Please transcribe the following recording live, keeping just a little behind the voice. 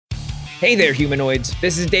Hey there, humanoids.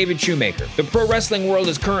 This is David Shoemaker. The pro wrestling world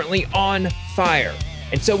is currently on fire,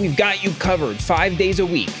 and so we've got you covered 5 days a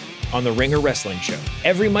week on The Ringer Wrestling Show.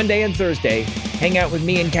 Every Monday and Thursday, hang out with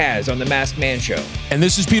me and Kaz on The Masked Man Show. And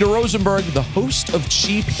this is Peter Rosenberg, the host of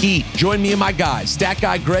Cheap Heat. Join me and my guys, Stat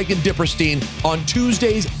Guy Greg and Dipperstein, on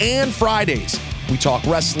Tuesdays and Fridays. We talk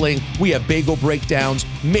wrestling, we have bagel breakdowns,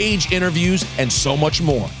 mage interviews, and so much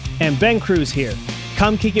more. And Ben Cruz here.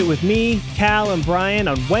 Come kick it with me, Cal, and Brian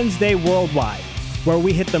on Wednesday Worldwide, where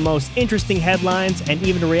we hit the most interesting headlines and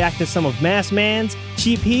even react to some of Masked Man's,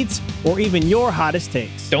 Cheap Heat's, or even your hottest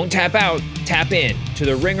takes. Don't tap out, tap in to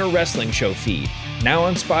the Ringer Wrestling Show feed, now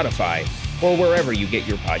on Spotify or wherever you get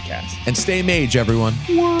your podcasts. And stay mage, everyone.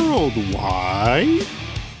 Worldwide.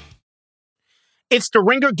 It's the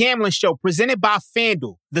Ringer Gambling Show presented by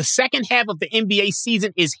FanDuel. The second half of the NBA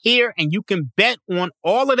season is here, and you can bet on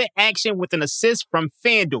all of the action with an assist from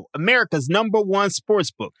FanDuel, America's #1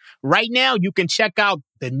 sportsbook. Right now, you can check out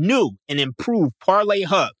the new and improved Parlay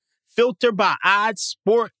Hub. Filter by odds,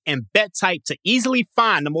 sport, and bet type to easily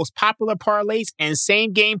find the most popular parlays and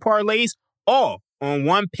same-game parlays all on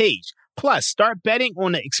one page. Plus, start betting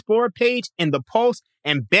on the Explorer page in the Post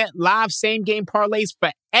and bet live same-game parlays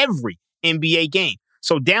for every NBA game.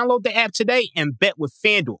 So download the app today and bet with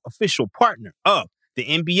FanDuel, official partner of the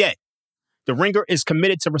NBA. The Ringer is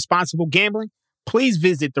committed to responsible gambling. Please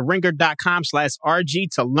visit theringer.com/RG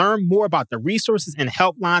to learn more about the resources and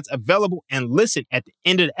helplines available and listen at the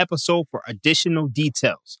end of the episode for additional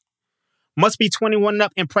details. Must be 21 and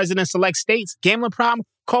up in present and select states. Gambling problem?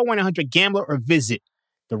 Call 1-800-GAMBLER or visit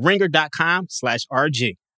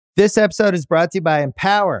theringer.com/RG. This episode is brought to you by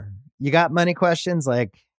Empower. You got money questions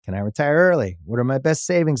like, can I retire early? What are my best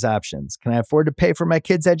savings options? Can I afford to pay for my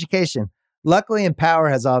kids' education? Luckily, Empower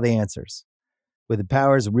has all the answers. With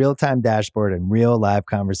Empower's real-time dashboard and real live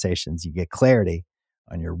conversations, you get clarity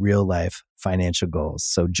on your real-life financial goals.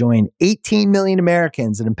 So join 18 million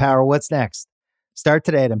Americans and empower what's next. Start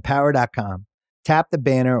today at empower.com. Tap the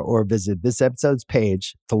banner or visit this episode's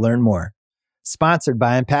page to learn more. Sponsored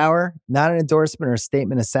by Empower, not an endorsement or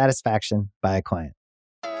statement of satisfaction by a client.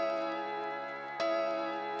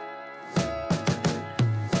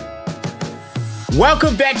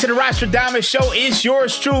 Welcome back to the Rostradamus Show. It's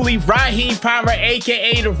yours truly, Raheem Palmer,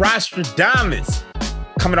 a.k.a. the Rostradamus.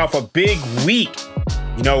 Coming off a big week.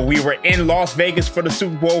 You know, we were in Las Vegas for the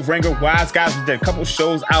Super Bowl. Ringer Wise Guys, we did a couple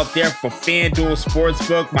shows out there for FanDuel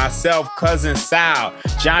Sportsbook. Myself, Cousin Sal,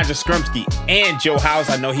 John Jastrzemski, and Joe House.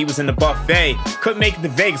 I know he was in the buffet. Couldn't make it to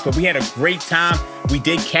Vegas, but we had a great time. We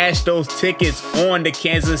did cash those tickets on the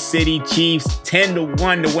Kansas City Chiefs,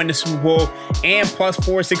 10-1 to win the Super Bowl, and plus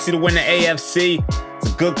 460 to win the AFC. It's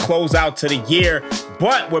a good closeout to the year.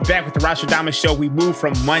 But we're back with the Rostradamus Show. We moved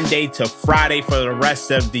from Monday to Friday for the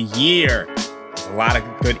rest of the year. There's a lot of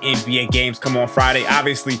good NBA games come on Friday.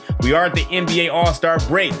 Obviously, we are at the NBA All-Star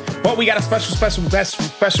break, but we got a special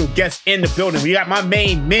guest in the building. We got my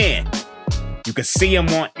main man. You can see him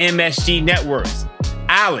on MSG Networks.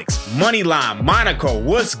 Alex, Moneyline, Monaco.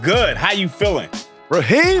 What's good? How you feeling?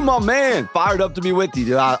 Raheem, my man, fired up to be with you,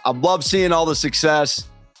 dude. I love seeing all the success.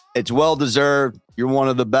 It's well-deserved. You're one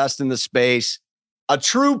of the best in the space. A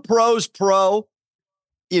true pro's pro.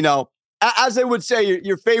 You know, as they would say,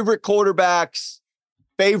 your favorite quarterback's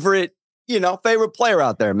favorite player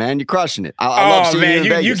out there, man. You're crushing it. I love seeing you in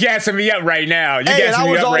Vegas. You gassing me up right now. I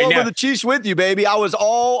was all over the Chiefs with you, baby. I was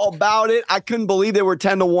all about it. I couldn't believe they were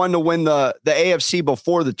 10-1 to win the AFC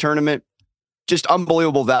before the tournament. Just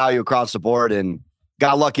unbelievable value across the board, and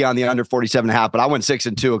got lucky on the under 47.5. But I went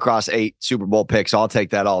 6-2 across 8 Super Bowl picks. So I'll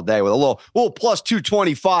take that all day with a little plus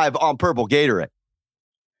 225 on Purple Gatorade.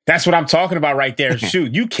 That's what I'm talking about right there.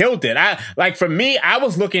 Shoot, you killed it. For me, I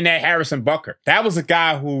was looking at Harrison Butker. That was a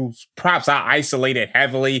guy whose props I isolated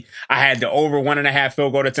heavily. I had the over 1.5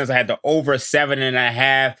 field goal attempts. I had the over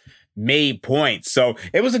 7.5 made points. So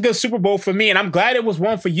it was a good Super Bowl for me, and I'm glad it was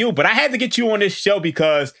one for you. But I had to get you on this show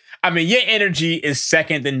because, I mean, your energy is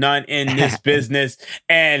second to none in this business.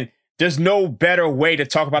 And there's no better way to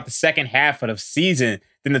talk about the second half of the season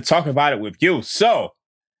than to talk about it with you. So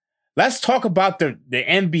let's talk about the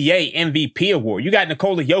NBA MVP award. You got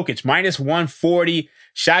Nikola Jokic, minus 140.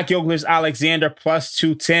 Shai Gilgeous-Alexander, plus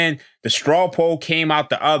 210. The straw poll came out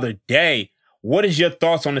the other day. What is your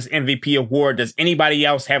thoughts on this MVP award? Does anybody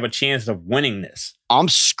else have a chance of winning this? I'm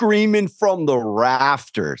screaming from the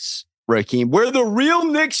rafters, Raheem. We're the real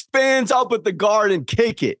Knicks fans up at the Garden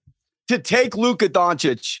kick it to take Luka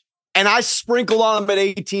Doncic. And I sprinkled on him at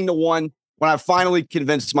 18-1. When I finally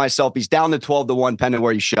convinced myself he's down to 12-1, depending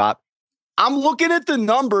where you shop. I'm looking at the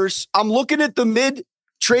numbers. I'm looking at the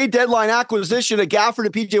mid-trade deadline acquisition of Gafford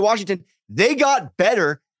and PJ Washington. They got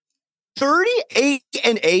better.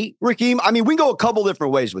 38-8, Raheem. I mean, we can go a couple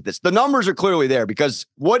different ways with this. The numbers are clearly there because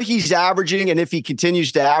what he's averaging, and if he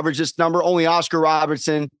continues to average this number, only Oscar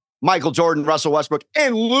Robertson, Michael Jordan, Russell Westbrook,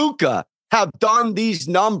 and Luka have done these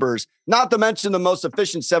numbers, not to mention the most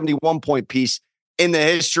efficient 71-point piece in the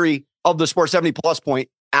history of the sport, 70-plus point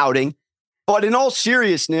outing. But in all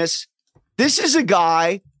seriousness, this is a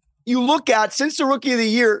guy you look at since the Rookie of the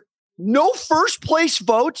Year, no first place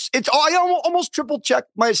votes. I almost triple checked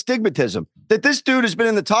my astigmatism that this dude has been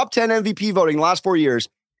in the top 10 MVP voting the last 4 years,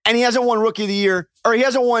 and he hasn't won Rookie of the Year, or he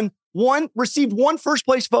hasn't received one first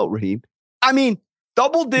place vote, Raheem. I mean,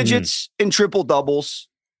 double digits in triple doubles,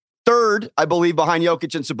 third, I believe, behind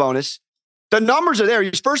Jokic and Sabonis. The numbers are there.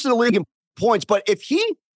 He's first in the league in points, but if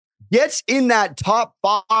he gets in that top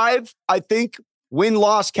 5, I think,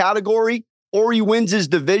 win-loss category, or he wins his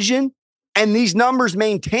division, and these numbers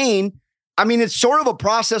maintain, I mean, it's sort of a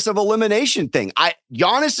process of elimination thing.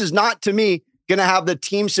 Giannis is not, to me, going to have the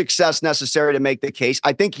team success necessary to make the case.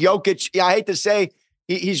 I think Jokic, I hate to say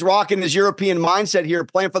he's rocking his European mindset here,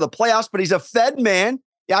 playing for the playoffs, but he's a fed man.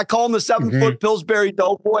 Yeah, I call him the 7-foot Pillsbury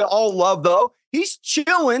Doughboy. All love, though. He's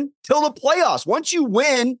chilling till the playoffs. Once you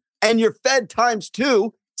win and you're fed times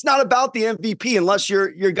 2, it's not about the MVP unless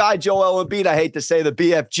you're your guy Joel Embiid. I hate to say the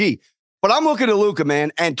BFG. But I'm looking at Luka,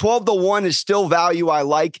 man, and 12-1 is still value I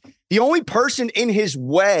like. The only person in his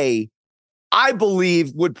way, I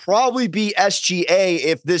believe, would probably be SGA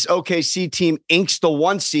if this OKC team inks the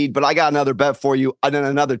 1 seed, but I got another bet for you, and then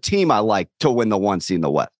another team I like to win the 1 seed in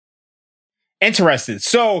the West. Interested.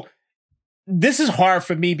 So this is hard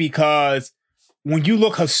for me because when you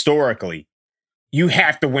look historically, you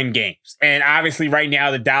have to win games. And obviously right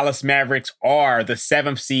now, the Dallas Mavericks are the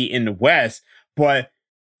 7th seed in the West, but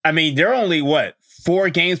I mean, they're only, 4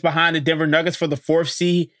 games behind the Denver Nuggets for the 4th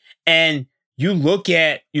seed. And you look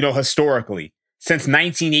at, historically, since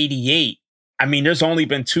 1988, I mean, there's only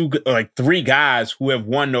been 3 guys who have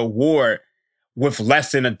won the award with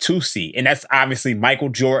less than a 2 seed. And that's obviously Michael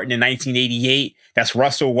Jordan in 1988. That's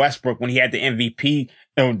Russell Westbrook when he had the MVP,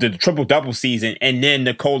 the triple-double season. And then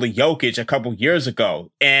Nikola Jokic a couple years ago.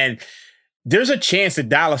 And there's a chance that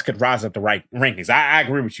Dallas could rise up the right rankings. I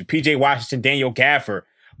agree with you. PJ Washington, Daniel Gafford.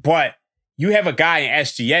 But you have a guy in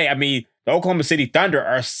SGA. I mean, the Oklahoma City Thunder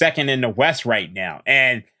are 2nd in the West right now.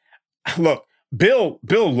 And look, Bill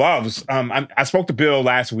loves, I spoke to Bill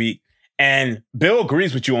last week, and Bill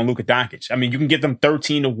agrees with you on Luka Doncic. I mean, you can get them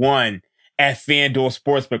 13-1 at FanDuel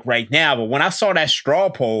Sportsbook right now. But when I saw that straw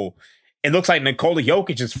poll, it looks like Nikola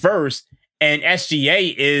Jokic is first and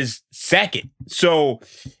SGA is 2nd. So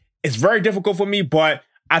it's very difficult for me, but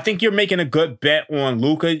I think you're making a good bet on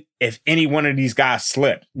Luka if any one of these guys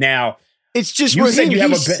slip. Now, it's just he's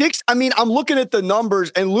 6th. I mean, I'm looking at the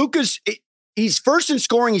numbers, and Luka's he's first in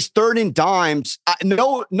scoring. He's 3rd in dimes.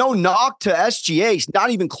 No knock to SGA. He's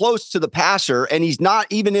not even close to the passer, and he's not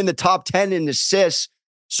even in the top 10 in assists.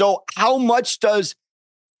 So, how much does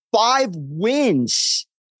 5 wins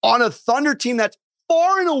on a Thunder team that's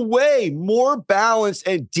far and away more balanced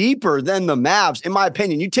and deeper than the Mavs, in my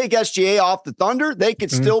opinion? You take SGA off the Thunder, they could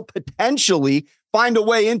still potentially find a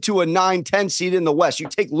way into a 9-10 seed in the West. You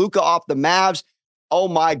take Luka off the Mavs, oh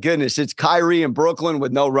my goodness, it's Kyrie in Brooklyn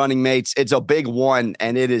with no running mates. It's a big one,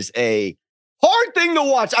 and it is a hard thing to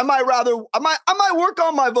watch. I might work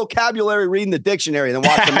on my vocabulary reading the dictionary than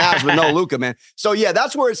watch the Mavs with no Luka, man. So yeah,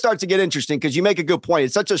 that's where it starts to get interesting because you make a good point.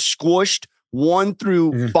 It's such a squished 1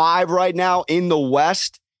 through 5 right now in the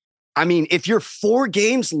West. I mean, if you're 4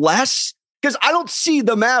 games less, because I don't see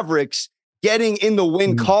the Mavericks getting in the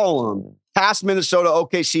win column past Minnesota,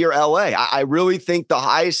 OKC, or LA. I really think the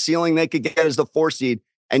highest ceiling they could get is the 4 seed,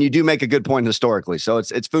 and you do make a good point historically. So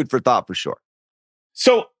it's food for thought for sure.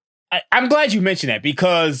 So I'm glad you mentioned that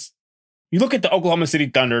because you look at the Oklahoma City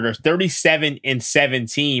Thunder, they're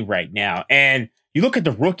 37-17 right now, and you look at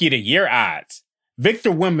the Rookie of the Year odds.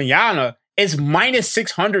 Victor Wembanyama is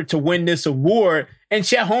 -600 to win this award, and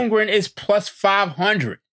Chet Holmgren is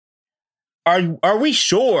 +500. Are we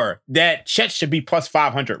sure that Chet should be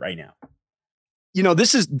 +500 right now?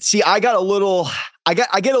 I get a little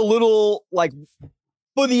like,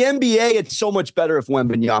 for the NBA, it's so much better if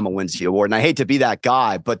Wembanyama wins the award. And I hate to be that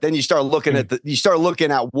guy, but then you start looking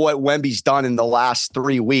at what Wemby's done in the last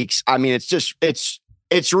 3 weeks. I mean, it's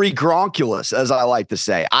regronculous, as I like to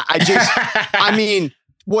say. I mean,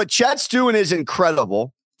 what Chet's doing is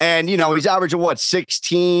incredible. And, he's averaging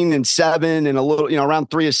 16 and 7 and a little, around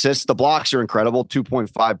 3 assists. The blocks are incredible,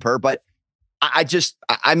 2.5 per, but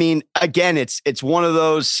I mean, again, it's one of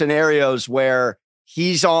those scenarios where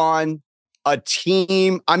he's on a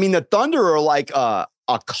team. I mean, the Thunder are like a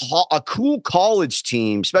cool college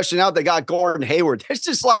team, especially now that they got Gordon Hayward. It's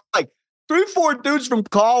just like 4 dudes from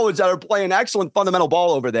college that are playing excellent fundamental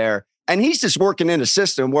ball over there. And he's just working in a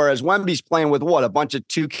system, whereas Wemby's playing with what? A bunch of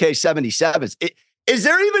 2K77s. Is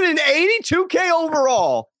there even an 82K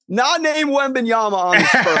overall not named Wembanyama on the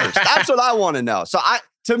Spurs? That's what I want to know. So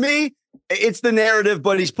to me, it's the narrative,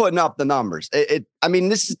 but he's putting up the numbers. I mean,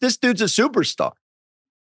 this dude's a superstar.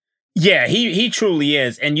 Yeah, he truly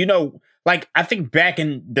is. And, like, I think back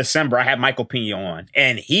in December, I had Michael Pena on,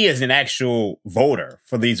 and he is an actual voter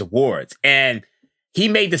for these awards. And he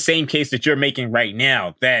made the same case that you're making right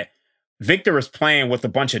now, that Victor is playing with a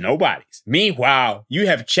bunch of nobodies. Meanwhile, you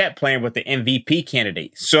have Chet playing with the MVP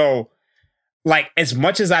candidate. So, like, as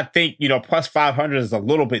much as I think, plus 500 is a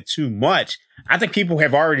little bit too much, I think people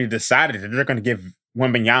have already decided that they're going to give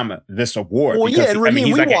Wembanyama this award. Well, because, yeah, and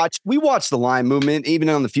Raheem, we watched the line movement even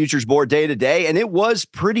on the futures board day to day, and it was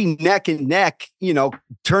pretty neck and neck,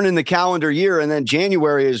 turning the calendar year. And then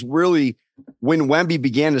January is really when Wemby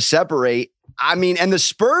began to separate. I mean, and the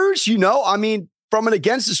Spurs, from an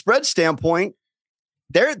against the spread standpoint,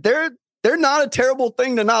 they're not a terrible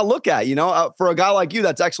thing to not look at, for a guy like you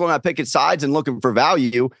that's excellent at picking sides and looking for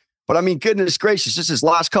value. But I mean, goodness gracious, just his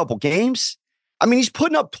last couple games. I mean, he's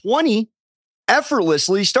putting up 20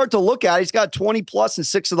 effortlessly. Start to look at it. He's got 20 plus in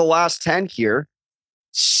 6 of the last 10 here.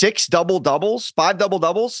 6 double-doubles, 5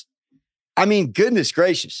 double-doubles. I mean, goodness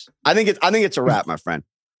gracious. I think it's a wrap, my friend.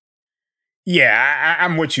 Yeah,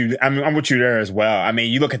 I'm with you. I'm with you there as well. I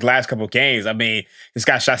mean, you look at the last couple of games. I mean, this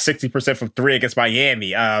guy shot 60% from 3 against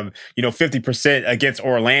Miami. 50% against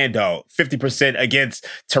Orlando, 50% against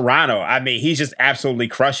Toronto. I mean, he's just absolutely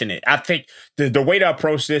crushing it. I think the way to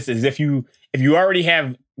approach this is if you already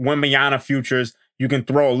have Wembanyama futures, you can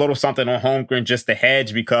throw a little something on Holmgren just to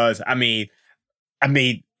hedge, because I mean,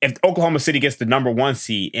 if Oklahoma City gets the number 1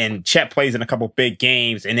 seed and Chet plays in a couple big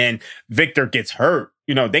games and then Victor gets hurt,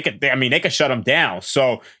 they could shut him down.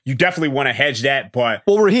 So you definitely want to hedge that. But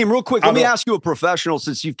Raheem, real quick, let me ask you a professional,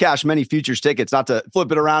 since you've cashed many futures tickets, not to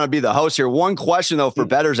flip it around and be the host here. One question though for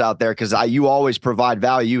bettors out there, because you always provide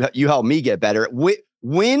value. You help me get better.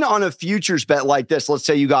 When on a futures bet like this, let's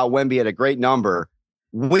say you got Wemby at a great number,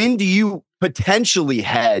 when do you potentially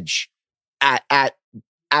hedge at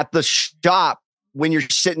the shop when you're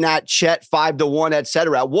sitting at Chet 5-1, et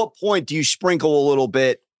cetera? At what point do you sprinkle a little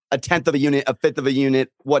bit, a 1/10 of a unit, a 1/5 of a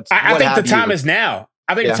unit? I think the time is now.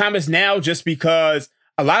 I think the time is now, just because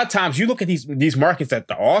a lot of times you look at these markets at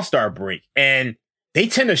the All-Star break, and they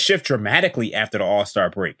tend to shift dramatically after the All-Star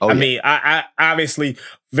break. I mean, I obviously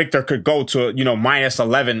Victor could go to, minus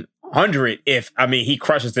 1,100 if, he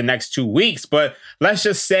crushes the next 2 weeks, but let's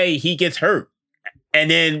just say he gets hurt. And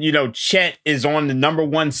then, Chet is on the number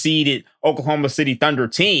 1 seeded Oklahoma City Thunder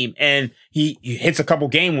team, and he hits a couple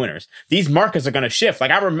game winners. These markets are going to shift. Like,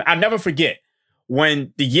 I never forget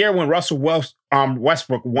when Russell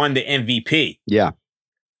Westbrook won the MVP. Yeah.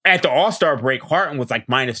 At the All-Star break, Harden was like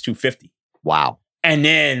minus 250. Wow. And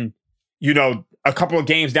then, a couple of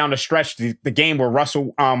games down the stretch, the game where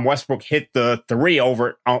Russell Westbrook hit the 3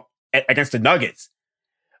 over against the Nuggets,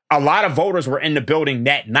 a lot of voters were in the building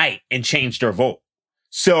that night and changed their vote.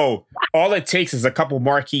 So all it takes is a couple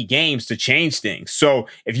marquee games to change things. So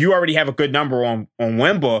if you already have a good number on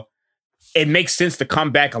Wemba, it makes sense to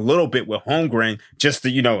come back a little bit with Holmgren just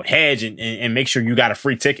to, hedge and make sure you got a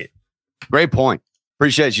free ticket. Great point.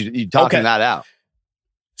 Appreciate you talking that out.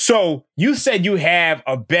 So you said you have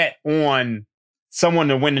a bet on someone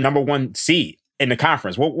to win the number 1 seed in the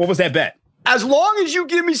conference. What was that bet? As long as you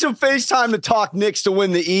give me some FaceTime to talk Knicks to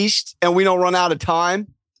win the East and we don't run out of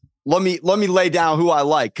time, let me lay down who I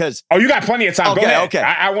like. You got plenty of time. Go ahead. Okay.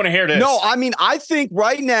 I want to hear this. No, I think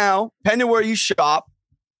right now, depending where you shop,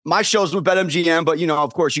 my show's with BetMGM, but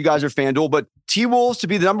of course you guys are FanDuel, but T-Wolves to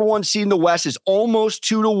be the number 1 seed in the West is almost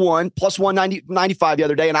 2-1, plus 195 the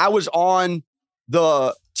other day. And I was on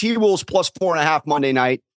the T-Wolves plus 4.5 Monday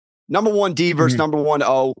night. Number 1 D versus number 1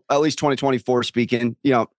 O, at least 2024 speaking,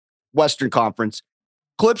 Western Conference.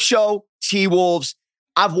 Clip show, T-Wolves.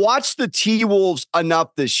 I've watched the T-Wolves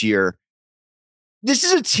enough this year. This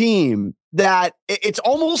is a team that it's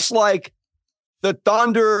almost like the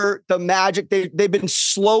Thunder, the Magic, they've been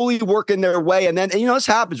slowly working their way. And then, this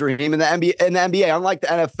happens, Raheem, in the NBA, unlike the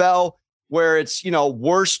NFL, where it's,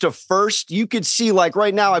 worst to first. You could see, like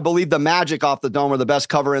right now, I believe the Magic off the dome are the best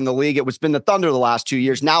cover in the league. It's been the Thunder the last 2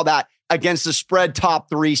 years. Now that against the spread top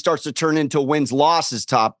 3 starts to turn into wins, losses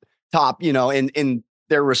top, in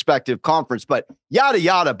their respective conference. But yada,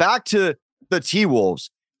 yada, back to the T-Wolves.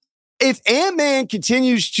 If Ant-Man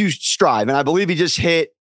continues to strive, and I believe he just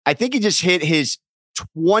hit his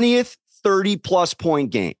 20th 30-plus point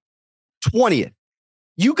game. 20th.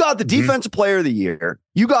 You got the defensive player of the year.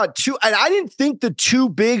 You got two, and I didn't think the two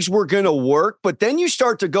bigs were going to work, but then you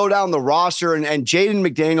start to go down the roster, and Jaden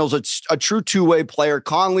McDaniels, a true two-way player.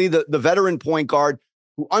 Conley, the veteran point guard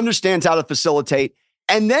who understands how to facilitate.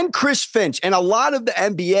 And then Chris Finch. And a lot of the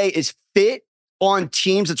NBA is fit on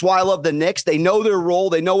teams. That's why I love the Knicks. They know their role.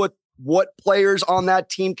 They know what players on that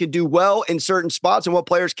team can do well in certain spots and what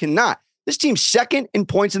players cannot. This team's second in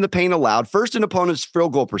points in the paint allowed, first in opponent's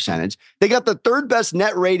field goal percentage. They got the third best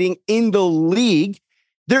net rating in the league.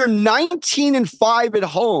 They're 19-5 at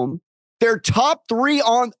home. They're top three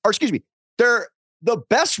they're the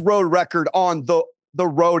best road record on the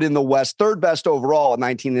road in the West, third best overall at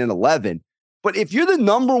 19-11. But if you're the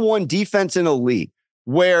number one defense in a league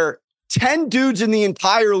where 10 dudes in the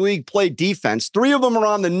entire league play defense, 3 of them are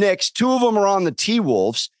on the Knicks, 2 of them are on the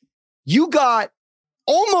T-Wolves, you got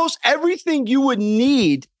almost everything you would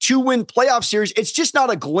need to win playoff series. It's just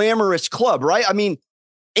not a glamorous club, right? I mean,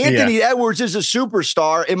 Anthony Edwards is a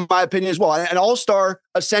superstar, in my opinion, as well. An all-star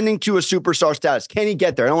ascending to a superstar status. Can he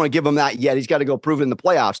get there? I don't want to give him that yet. He's got to go prove it in the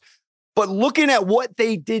playoffs. But looking at what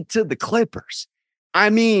they did to the Clippers, I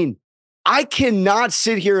mean, I cannot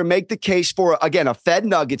sit here and make the case for, again, a Fed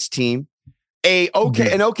Nuggets team, an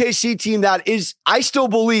OKC team that is, I still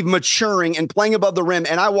believe, maturing and playing above the rim.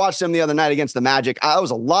 And I watched them the other night against the Magic. It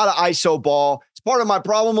was a lot of ISO ball. It's part of my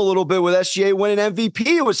problem a little bit with SGA winning MVP.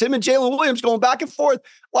 It was him and Jalen Williams going back and forth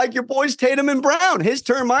like your boys Tatum and Brown. His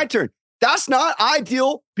turn, my turn. That's not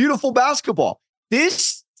ideal, beautiful basketball.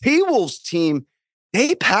 This T-Wolves team,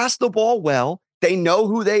 they pass the ball well. They know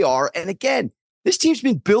who they are. And again, this team's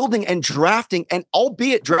been building and drafting, and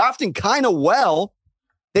albeit drafting kind of well,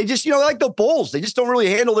 they just, like the Bulls, they just don't really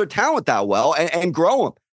handle their talent that well and grow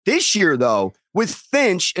them. This year, though, with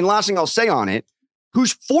Finch, and last thing I'll say on it,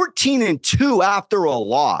 who's 14-2 after a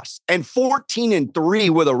loss and 14-3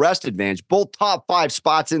 with a rest advantage, both top 5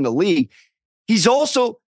 spots in the league. He's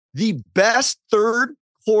also the best third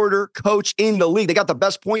quarter coach in the league. They got the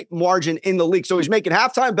best point margin in the league. So he's making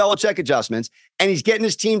halftime Belichick adjustments, and he's getting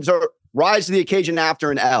his team to rise to the occasion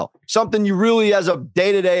after an L. Something you really, as a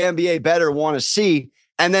day-to-day NBA bettor, want to see.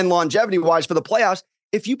 And then longevity-wise for the playoffs,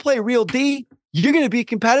 if you play real D, you're going to be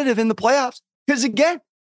competitive in the playoffs. Because again,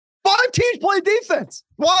 5 teams play defense.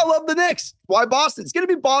 Why I love the Knicks. Why Boston? It's going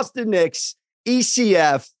to be Boston Knicks,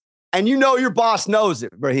 ECF, and your boss knows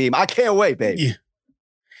it, Raheem. I can't wait, baby. Yeah.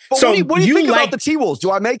 But so what do you think about the T-Wolves?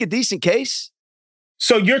 Do I make a decent case?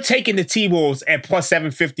 So you're taking the T-Wolves at plus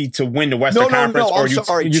 750 to win the Western Conference? No, I'm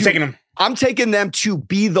sorry. You're taking them? I'm taking them to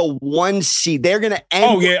be the 1 seed. They're going to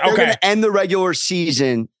end. They're going to end the regular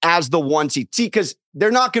season as the 1 seed. See, because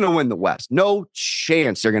they're not going to win the West. No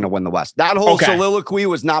chance they're going to win the West. That whole soliloquy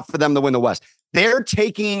was not for them to win the West. They're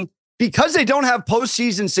taking, because they don't have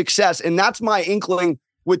postseason success, and that's my inkling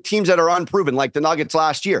with teams that are unproven, like the Nuggets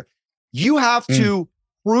last year. You have to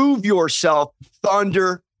prove yourself,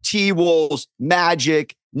 Thunder, T-Wolves,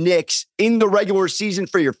 Magic, Knicks, in the regular season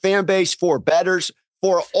for your fan base, for bettors,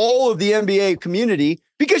 for all of the NBA community,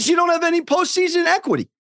 because you don't have any postseason equity.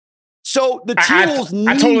 So the T-Wolves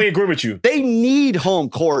I totally agree with you. They need home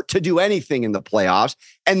court to do anything in the playoffs,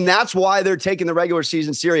 and that's why they're taking the regular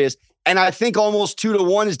season serious. And I think almost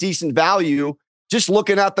 2-1 is decent value, just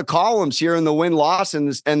looking at the columns here in the win-loss and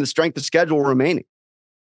the strength of schedule remaining.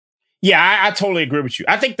 Yeah, I totally agree with you.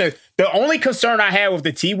 I think the only concern I have with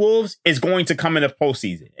the T-Wolves is going to come in the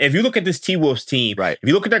postseason. If you look at this T-Wolves team, right, if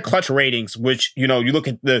you look at their clutch ratings, which, you look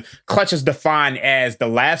at the clutch is defined as the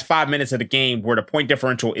last 5 minutes of the game where the point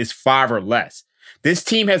differential is 5 or less. This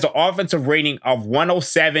team has an offensive rating of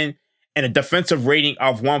 107 and a defensive rating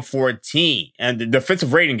of 114. And the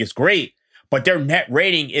defensive rating is great, but their net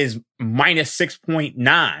rating is minus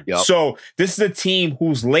 6.9. Yep. So this is a team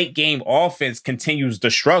whose late game offense continues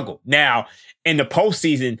to struggle. Now, in the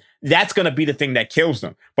postseason, that's going to be the thing that kills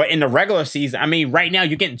them. But in the regular season, I mean, right now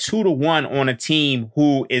you're getting 2-1 on a team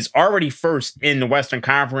who is already first in the Western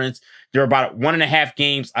Conference. They're about 1.5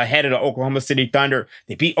 games ahead of the Oklahoma City Thunder.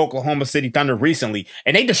 They beat Oklahoma City Thunder recently,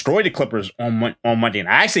 and they destroyed the Clippers on Monday. And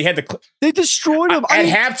I actually had they destroyed them at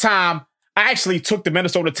halftime. I actually took the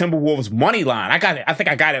Minnesota Timberwolves money line. I think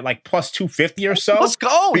I got it like plus 250 or so. Let's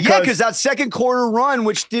go. Because that second quarter run,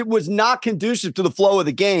 which was not conducive to the flow of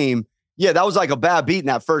the game. Yeah, that was like a bad beat in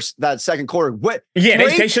that second quarter.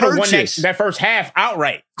 They should have won that first half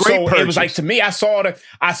outright. It was like, to me, I saw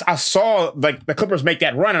like the Clippers make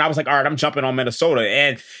that run, and I was like, all right, I'm jumping on Minnesota.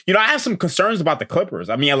 And I have some concerns about the Clippers.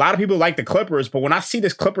 I mean, a lot of people like the Clippers, but when I see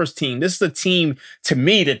this Clippers team, this is a team to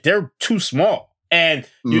me that they're too small. And,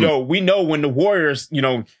 we know when the Warriors,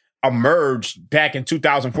 emerged back in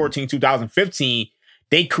 2014, 2015,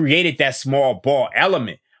 they created that small ball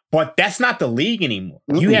element. But that's not the league anymore.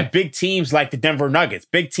 Mm-hmm. You have big teams like the Denver Nuggets,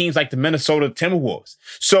 big teams like the Minnesota Timberwolves.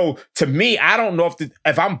 So to me, I don't know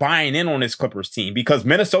if I'm buying in on this Clippers team, because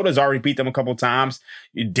Minnesota's already beat them a couple times.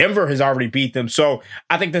 Denver has already beat them. So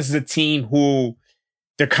I think this is a team who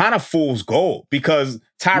they're kind of fool's gold, because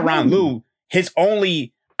Tyronn Lue, his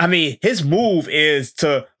move is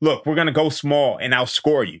to, look, we're going to go small and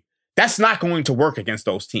outscore you. That's not going to work against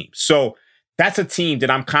those teams. So that's a team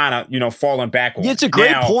that I'm kind of, falling back on. Yeah, it's a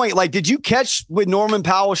great point. Like, did you catch when Norman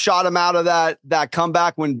Powell shot him out of that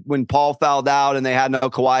comeback when Paul fouled out and they had no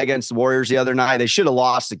Kawhi against the Warriors the other night? They should have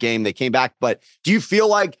lost the game. They came back. But do you feel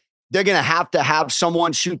like they're going to have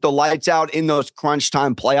someone shoot the lights out in those crunch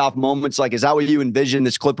time playoff moments? Like, is that what you envision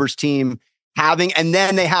this Clippers team having? And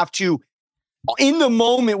then they have to, in the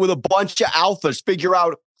moment with a bunch of alphas, figure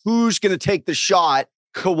out who's going to take the shot.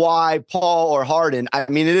 Kawhi, Paul, or Harden. I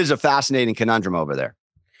mean, it is a fascinating conundrum over there.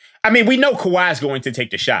 I mean, we know Kawhi is going to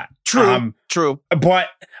take the shot. True. But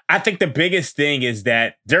I think the biggest thing is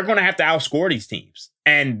that they're going to have to outscore these teams.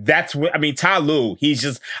 And that's what, Ty Lue, he's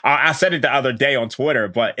just, I said it the other day on Twitter,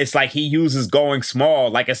 but it's like he uses going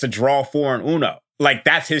small like it's a draw 4 in Uno. Like,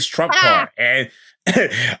 that's his trump card. And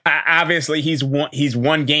obviously he's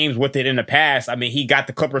won games with it in the past. I mean, he got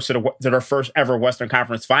the Clippers to their first ever Western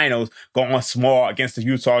Conference Finals, going small against the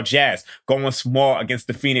Utah Jazz, going small against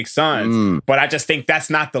the Phoenix Suns. But I just think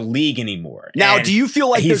that's not the league anymore. Now, do you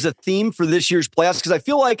feel like there's a theme for this year's playoffs? Because I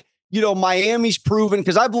feel like, Miami's proven,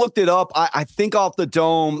 because I've looked it up. I think off the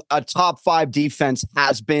dome, a top 5 defense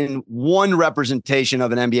has been one representation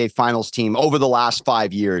of an NBA Finals team over the last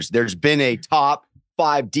 5 years. There's been a top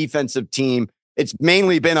 5 defensive team. It's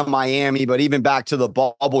mainly been a Miami, but even back to the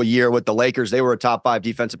bubble year with the Lakers, they were a top 5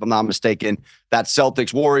 defense, if I'm not mistaken. That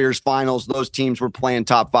Celtics Warriors finals, those teams were playing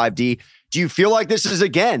top 5D. Do you feel like this is,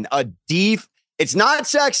 again, a deep? It's not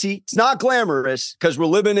sexy. It's not glamorous, because we're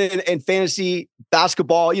living in fantasy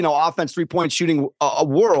basketball, offense, 3-point shooting a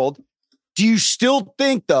world. Do you still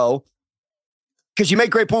think, though, because you make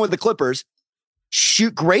a great point with the Clippers,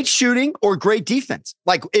 great shooting or great defense?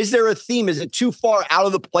 Like, is there a theme? Is it too far out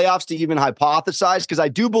of the playoffs to even hypothesize? Because I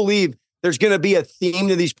do believe there's going to be a theme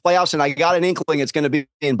to these playoffs, and I got an inkling it's going to be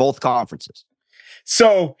in both conferences.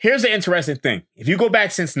 So here's the interesting thing. If you go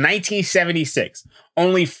back since 1976,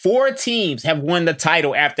 only 4 teams have won the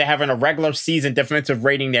title after having a regular season defensive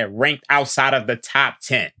rating that ranked outside of the top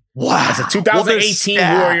 10. Wow. That's the 2018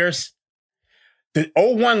 Warriors, the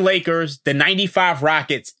 01 Lakers, the 95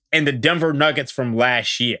 Rockets, and the Denver Nuggets from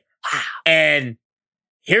last year. Wow. And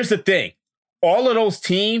here's the thing. All of those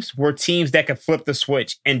teams were teams that could flip the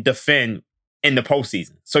switch and defend in the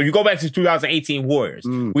postseason. So you go back to 2018 Warriors.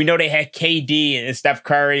 We know they had KD and Steph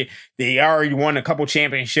Curry. They already won a couple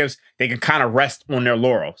championships. They can kind of rest on their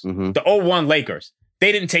laurels. The 01 Lakers,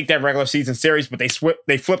 they didn't take that regular season series, but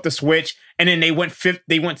they flipped the switch, and then they went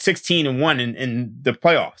 16-1 in the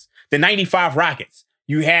playoffs. The 95 Rockets,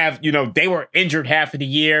 you have, they were injured half of the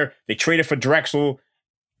year. They traded for Drexel.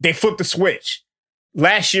 They flipped the switch.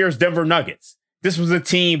 Last year's Denver Nuggets, this was a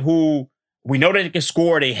team who, we know that they can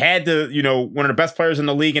score. They had one of the best players in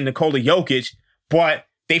the league in Nikola Jokic, but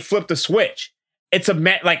they flipped the switch. It's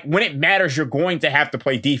like when it matters, you're going to have to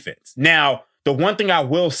play defense. Now, the one thing I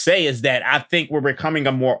will say is that I think we're becoming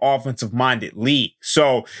a more offensive-minded league.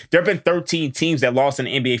 So there have been 13 teams that lost in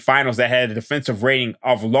the NBA Finals that had a defensive rating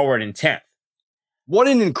of lower than 10th. What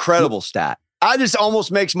an incredible stat. I just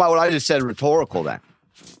almost makes what I just said rhetorical then.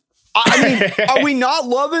 I mean, are we not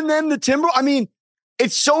loving them, the Timber? I mean,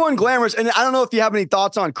 it's so unglamorous. And I don't know if you have any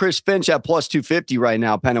thoughts on Chris Finch at plus 250 right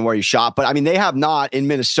now, depending where you shot. But I mean, they have not in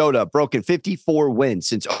Minnesota broken 54 wins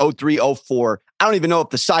since 03-04. I don't even know if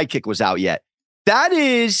the sidekick was out yet. That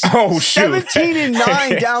is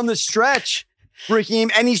 17-9 down the stretch, Raheem.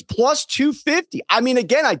 And he's plus 250. I mean,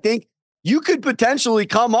 again, I think you could potentially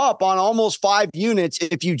come up on almost 5 units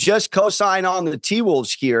if you just co-sign on the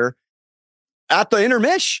T-Wolves here at the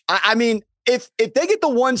intermish. I mean, if they get the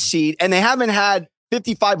 1 seed and they haven't had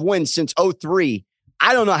 55 wins since 03,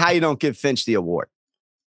 I don't know how you don't give Finch the award.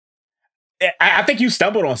 I think you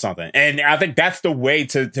stumbled on something. And I think that's the way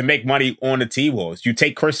to make money on the T-Wolves. You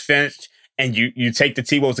take Chris Finch and you take the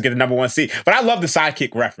T-Wolves to get the number 1 seed. But I love the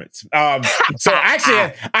sidekick reference. So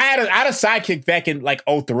actually, I had a sidekick back in like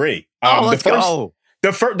 03. Let's go.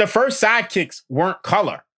 The first sidekicks weren't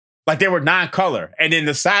color. Like, they were non-color. And then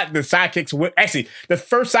the sidekicks were actually, the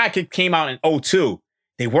first sidekick came out in 02.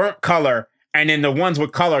 They weren't color. And then the ones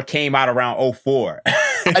with color came out around 04.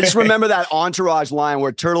 I just remember that Entourage line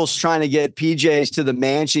where Turtle's trying to get PJs to the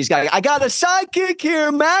mansion. I got a sidekick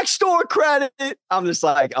here, Max store credit. I'm just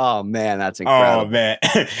like, oh man, that's incredible. Oh man,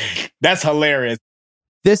 that's hilarious.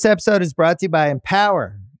 This episode is brought to you by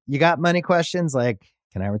Empower. You got money questions like,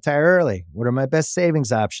 can I retire early? What are my best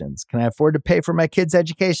savings options? Can I afford to pay for my kids'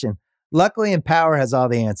 education? Luckily, Empower has all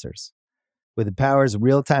the answers. With Empower's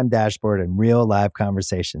real-time dashboard and real live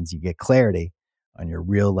conversations, you get clarity on your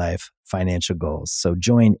real life financial goals. So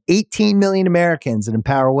join 18 million Americans and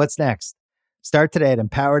Empower what's next. Start today at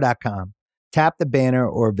empower.com. Tap the banner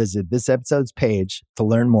or visit this episode's page to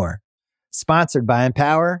learn more. Sponsored by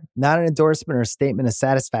Empower, not an endorsement or a statement of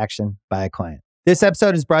satisfaction by a client. This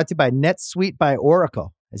episode is brought to you by NetSuite by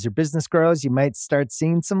Oracle. As your business grows, you might start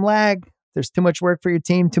seeing some lag. There's too much work for your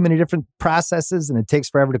team, too many different processes, and it takes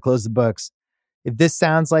forever to close the books. If this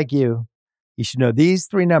sounds like you, you should know these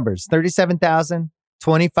three numbers: 37,000,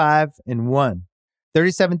 25, and 1.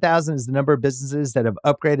 37,000 is the number of businesses that have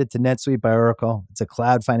upgraded to NetSuite by Oracle. It's a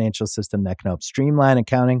cloud financial system that can help streamline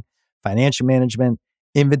accounting, financial management,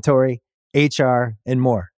 inventory, HR, and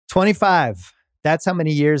more. 25, that's how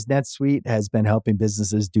many years NetSuite has been helping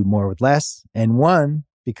businesses do more with less. And 1,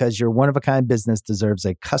 because your one-of-a-kind business deserves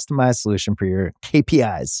a customized solution for your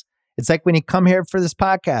KPIs. It's like when you come here for this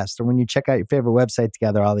podcast or when you check out your favorite website to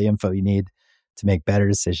gather all the info you need to make better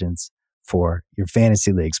decisions for your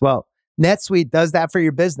fantasy leagues. Well, NetSuite does that for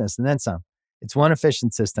your business and then some. It's one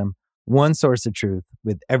efficient system, one source of truth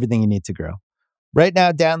with everything you need to grow. Right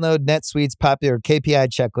now, download NetSuite's popular KPI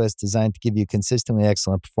checklist designed to give you consistently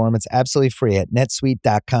excellent performance absolutely free at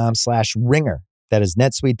netsuite.com/ringer. That is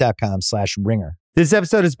netsuite.com/ringer. This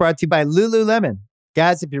episode is brought to you by Lululemon.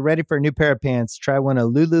 Guys, if you're ready for a new pair of pants, try one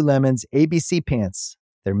of Lululemon's ABC pants.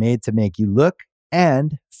 They're made to make you look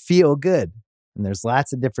and feel good. And there's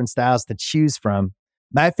lots of different styles to choose from.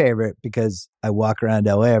 My favorite, because I walk around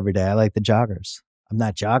LA every day, I like the joggers. I'm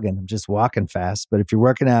not jogging, I'm just walking fast. But if you're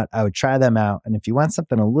working out, I would try them out. And if you want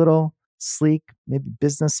something a little sleek, maybe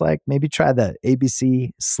business-like, maybe try the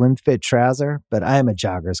ABC Slim Fit trouser. But I am a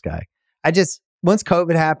joggers guy. Once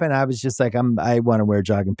COVID happened, I was just like, I want to wear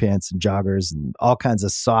jogging pants and joggers and all kinds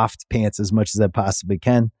of soft pants as much as I possibly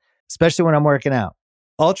can, especially when I'm working out.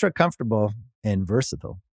 Ultra comfortable and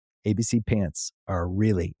versatile. ABC pants are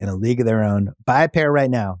really in a league of their own. Buy a pair right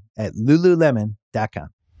now at lululemon.com.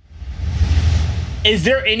 Is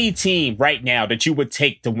there any team right now that you would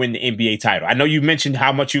take to win the NBA title? I know you mentioned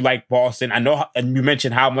how much you like Boston. I know you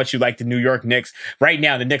mentioned how much you like the New York Knicks. Right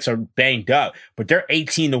now, the Knicks are banged up, but they're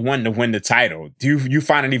 18-1 to win the title. Do you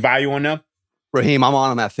find any value on them? Raheem, I'm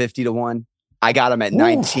on them at 50-1. I got them at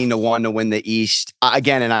 19-1 to win the East.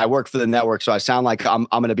 Again, and I work for the network, so I sound like I'm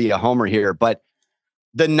going to be a homer here, but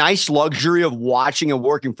the nice luxury of watching and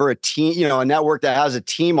working for a team, a network that has a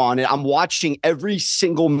team on it. I'm watching every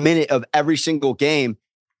single minute of every single game,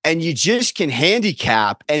 and you just can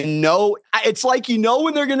handicap and know. It's like,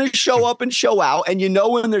 when they're going to show up and show out, and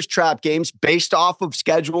when there's trap games based off of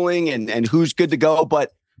scheduling and who's good to go.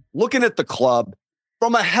 But looking at the club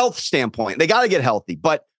from a health standpoint, they got to get healthy.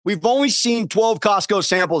 But we've only seen 12 Costco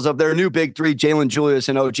samples of their new big three, Jalen, Julius,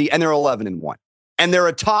 and OG, and they're 11-1. And they're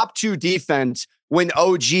a top 2 defense when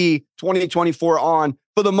OG 2024 on,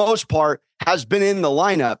 for the most part, has been in the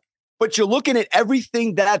lineup. But you're looking at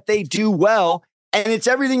everything that they do well, and it's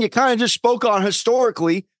everything you kind of just spoke on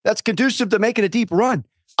historically that's conducive to making a deep run.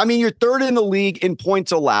 I mean, you're third in the league in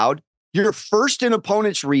points allowed. You're first in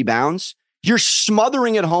opponents' rebounds. You're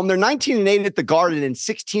smothering at home. They're 19-8 at the Garden and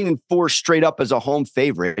 16-4 straight up as a home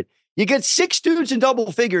favorite. You get 6 dudes in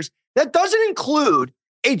double figures. That doesn't include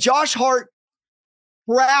a Josh Hart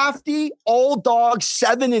crafty, all dog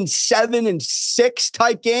 7-7 and 6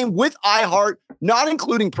 type game with iHeart, not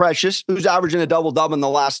including Precious, who's averaging a double-double in the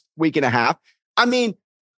last week and a half. I mean,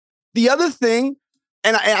 the other thing,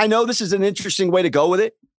 and I know this is an interesting way to go with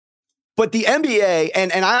it, but the NBA,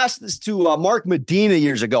 and I asked this to Mark Medina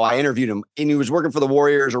years ago. I interviewed him, and he was working for the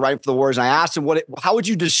Warriors or writing for the Warriors. And I asked him, how would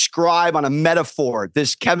you describe on a metaphor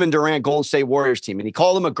this Kevin Durant Golden State Warriors team? And he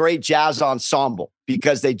called them a great jazz ensemble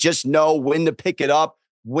because they just know when to pick it up,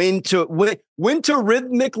 when to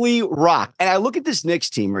rhythmically rock. And I look at this Knicks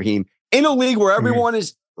team, Raheem, in a league where everyone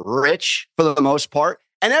is rich for the most part,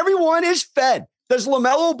 and everyone is fed. Does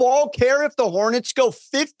LaMelo Ball care if the Hornets go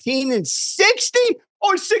 15-60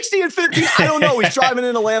 or 60-15? I don't know. He's driving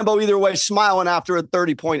in a Lambo either way, smiling after a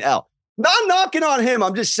 30-point L. Not knocking on him.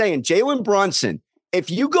 I'm just saying, Jalen Brunson,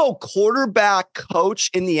 if you go quarterback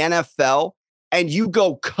coach in the NFL and you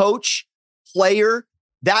go coach, player,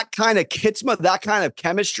 that kind of kitzma, that kind of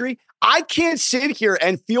chemistry, I can't sit here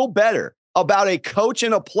and feel better about a coach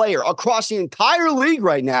and a player across the entire league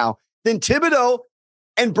right now than Thibodeau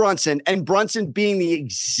and Brunson being the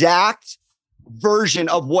exact version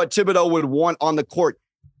of what Thibodeau would want on the court.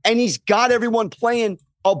 And he's got everyone playing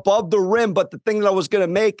above the rim. But the thing that I was going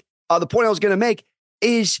to make, the point I was going to make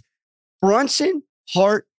is Brunson,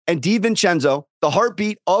 Hart, and DiVincenzo, the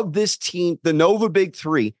heartbeat of this team, the Nova Big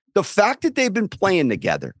Three, the fact that they've been playing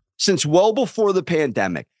together since well before the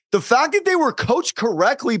pandemic, the fact that they were coached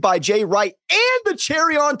correctly by Jay Wright, and the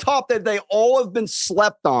cherry on top that they all have been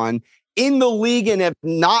slept on in the league and have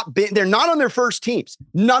not been, they're not on their first teams.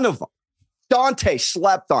 None of them. Dante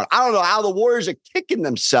slept on. I don't know how the Warriors are kicking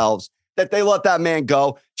themselves that they let that man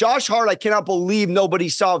go. Josh Hart, I cannot believe nobody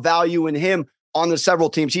saw value in him on the several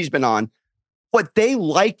teams he's been on. But they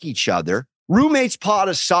like each other, roommates pod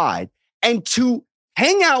aside, and to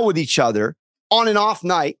hang out with each other on an off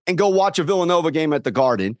night and go watch a Villanova game at the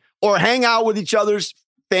Garden, or hang out with each other's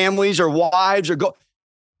families or wives, or go.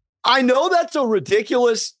 I know that's a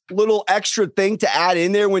ridiculous little extra thing to add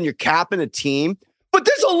in there when you're capping a team, but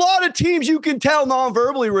there's a lot of teams you can tell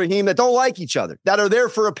non-verbally, Raheem, that don't like each other, that are there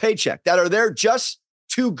for a paycheck, that are there just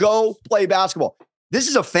to go play basketball. This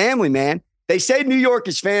is a family, man. They say New York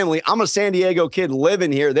is family. I'm a San Diego kid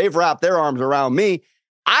living here. They've wrapped their arms around me.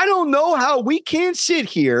 I don't know how we can't sit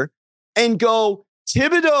here and go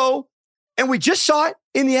Thibodeau, and we just saw it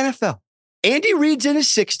in the NFL. Andy Reid's in his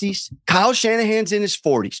 60s. Kyle Shanahan's in his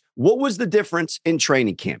 40s. What was the difference in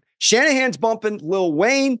training camp? Shanahan's bumping Lil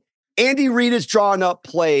Wayne. Andy Reid is drawing up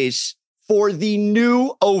plays for the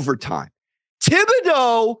new overtime.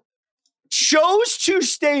 Thibodeau chose to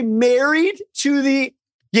stay married to the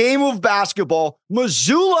game of basketball.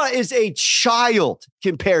 Missoula is a child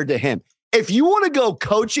compared to him. If you want to go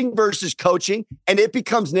coaching versus coaching, and it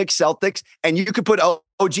becomes Nick Celtics, and you could put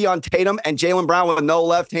OG on Tatum and Jaylen Brown with no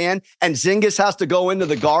left hand, and Zingis has to go into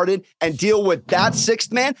the Garden and deal with that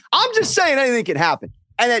sixth man, I'm just saying anything can happen.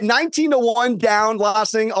 And at 19-1 down,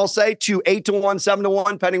 last thing I'll say, to 8-1,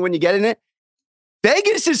 7-1, depending when you get in it,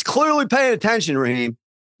 Vegas is clearly paying attention, Raheem.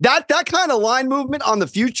 That kind of line movement on the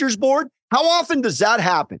futures board, how often does that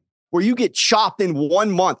happen? Where you get chopped in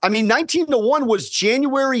 1 month. I mean, 19-1 was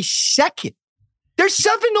January 2nd. They're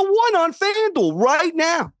 7-1 on FanDuel right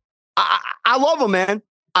now. I love them, man.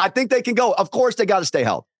 I think they can go. Of course, they got to stay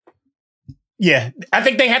healthy. Yeah, I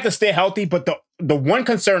think they have to stay healthy. But the one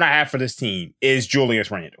concern I have for this team is Julius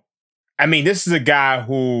Randle. I mean, this is a guy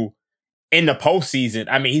who, in the postseason,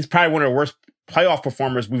 I mean, he's probably one of the worst playoff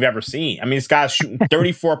performers we've ever seen. I mean, this guy's shooting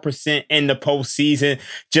 34% in the postseason,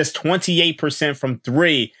 just 28% from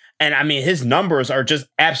three. And I mean, his numbers are just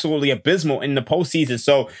absolutely abysmal in the postseason.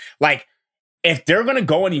 So, like, if they're going to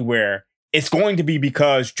go anywhere, it's going to be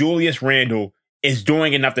because Julius Randle is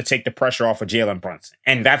doing enough to take the pressure off of Jalen Brunson.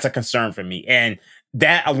 And that's a concern for me. And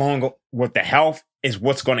that, along with the health, is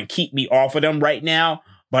what's going to keep me off of them right now.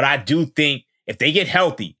 But I do think if they get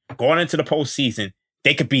healthy going into the postseason,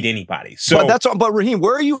 they could beat anybody. So, but Raheem,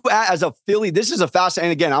 where are you at as a Philly? This is a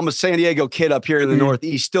fascinating. Again, I'm a San Diego kid up here in the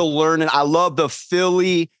Northeast, still learning. I love the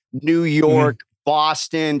Philly, New York,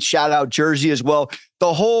 Boston, shout out Jersey as well.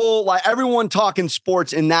 The whole, like, everyone talking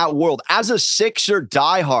sports in that world. As a Sixer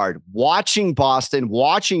diehard, watching Boston,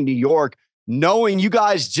 watching New York, knowing you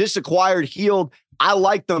guys just acquired Hield, I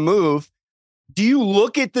like the move. Do you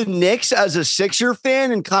look at the Knicks as a Sixer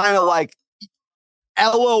fan and kind of like,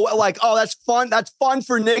 like, oh, that's fun. That's fun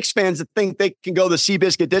for Knicks fans to think they can go the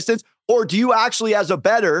Seabiscuit distance? Or do you actually, as a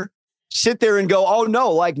bettor, sit there and go, oh no,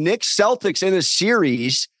 like Knicks Celtics in a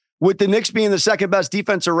series, with the Knicks being the second best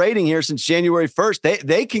defensive rating here since January 1st,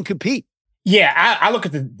 they can compete. Yeah, I look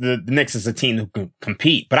at the Knicks as a team who can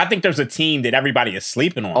compete, but I think there's a team that everybody is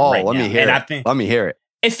sleeping on right now. Let me hear it.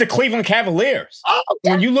 It's the Cleveland Cavaliers. Oh,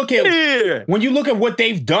 when you look at what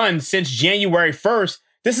they've done since January 1st,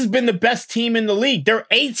 this has been the best team in the league. They're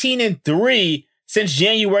 18-3 since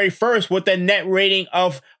January 1st with a net rating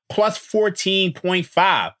of plus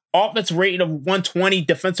 14.5, offensive rating of 120,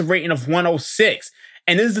 defensive rating of 106.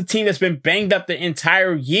 And this is a team that's been banged up the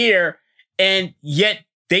entire year, and yet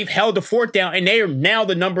they've held the fort down, and they are now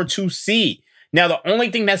the number 2 seed. Now, the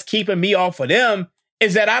only thing that's keeping me off of them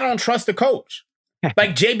is that I don't trust the coach.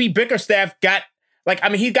 Like, JB Bickerstaff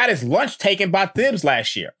he got his lunch taken by Thibs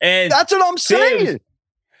last year. And that's what I'm saying.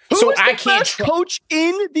 So I can't coach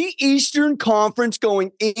in the Eastern Conference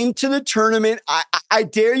going into the tournament. I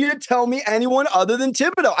dare you to tell me anyone other than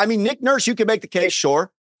Thibodeau. I mean, Nick Nurse, you can make the case,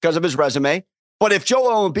 sure, because of his resume. But if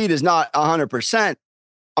Joel Embiid is not 100%,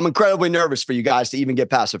 I'm incredibly nervous for you guys to even get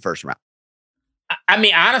past the first round. I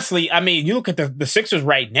mean, honestly, you look at the Sixers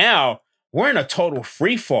right now, we're in a total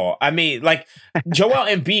free fall. I mean, like, Joel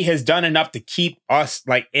Embiid has done enough to keep us,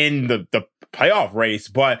 like, in the playoff race.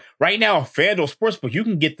 But right now, on FanDuel Sportsbook, you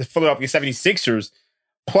can get the Philadelphia 76ers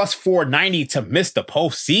plus 490 to miss the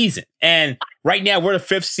postseason. And right now, we're the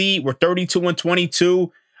 5th seed. We're 32-22.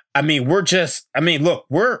 I mean, we're just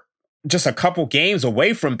a couple games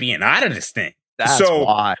away from being out of this thing. That's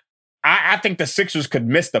why. I think the Sixers could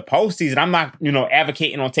miss the postseason. I'm not,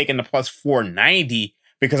 advocating on taking the plus 490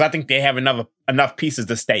 because I think they have enough pieces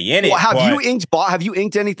to stay in it. Well, have you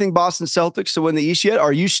inked anything Boston Celtics to win the East yet?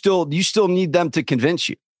 Or you still need them to convince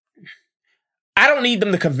you? I don't need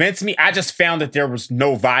them to convince me. I just found that there was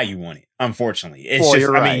no value on it, unfortunately.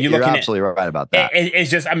 You're right. You're absolutely right about that. It's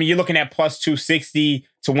just, you're looking at plus 260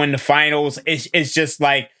 to win the finals. It's just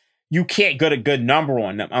like, you can't get a good number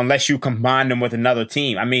on them unless you combine them with another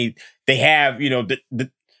team. I mean, they have, the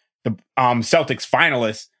Celtics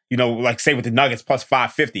finalists, like say with the Nuggets plus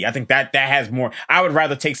 550. I think that has more. I would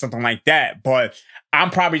rather take something like that, but I'm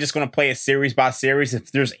probably just going to play it series by series.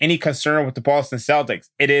 If there's any concern with the Boston Celtics,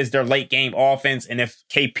 it is their late game offense. And if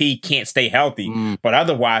KP can't stay healthy, but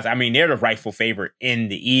otherwise, they're the rightful favorite in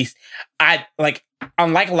the East. Unlike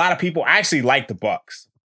a lot of people, I actually like the Bucks.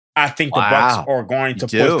 I think the Bucks are going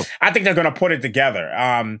to I think they're going to put it together.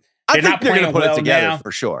 They're not playing well put it together now.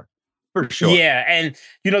 For sure. For sure. Yeah. And,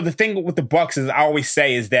 the thing with the Bucks is I always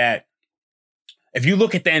say is that if you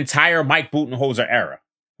look at the entire Mike Budenholzer era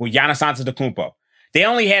with Giannis Antetokounmpo, they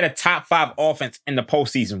only had a top 5 offense in the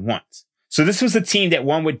postseason once. So this was a team that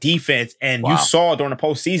won with defense, and you saw during the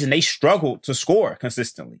postseason, they struggled to score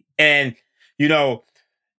consistently. And,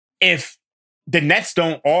 if the Nets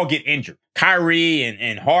don't all get injured, Kyrie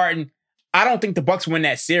and Harden, I don't think the Bucks win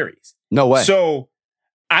that series. No way. So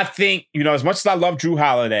I think, as much as I love Drew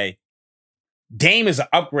Holiday, Dame is an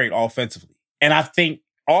upgrade offensively. And I think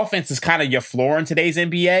offense is kind of your floor in today's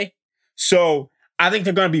NBA. So I think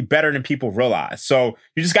they're going to be better than people realize. So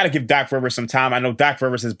you just got to give Doc Rivers some time. I know Doc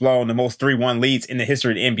Rivers has blown the most 3-1 leads in the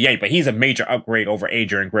history of the NBA, but he's a major upgrade over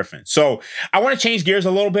Adrian Griffin. So I want to change gears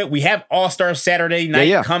a little bit. We have All-Star Saturday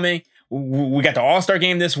night coming. We got the All-Star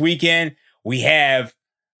game this weekend. We have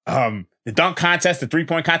the dunk contest, the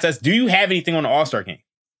 3-point contest. Do you have anything on the All-Star game?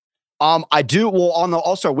 I do. Well, on the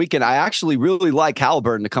All-Star weekend, I actually really like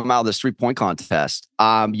Halliburton to come out of this 3-point contest.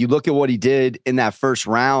 You look at what he did in that first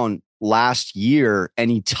round last year, and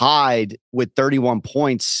he tied with 31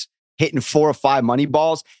 points, hitting 4 or 5 money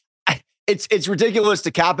balls. It's ridiculous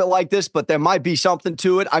to cap it like this, but there might be something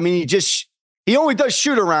to it. He only does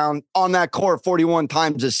shoot around on that court 41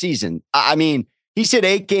 times a season. He's hit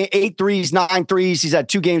 8 threes, 9 threes. He's had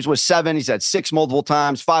 2 games with 7. He's had 6 multiple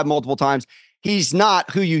times, 5 multiple times. He's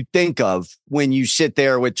not who you think of when you sit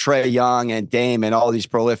there with Trae Young and Dame and all these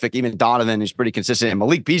prolific, even Donovan is pretty consistent. And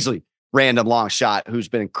Malik Beasley, random long shot, who's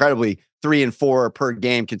been incredibly 3 and 4 per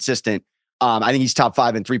game consistent. I think he's top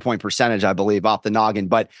 5 in 3-point percentage, I believe, off the noggin.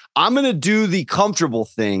 But I'm going to do the comfortable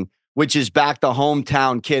thing, which is back the home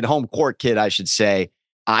court kid, I should say.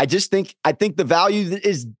 I think the value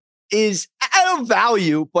is at a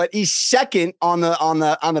value, but he's second on the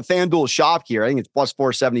FanDuel shop here. I think it's plus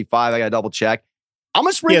 475. I got to double check. I'm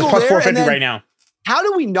going to sprinkle plus there. 450 right now. How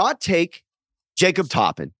do we not take Jacob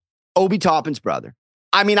Toppin, Obi Toppin's brother?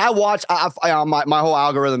 I watch, my whole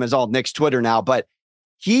algorithm is all Nick's Twitter now, but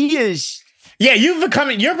he is. Yeah, you're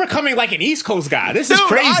becoming like an East Coast guy. This is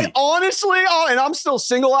crazy. Honestly, and I'm still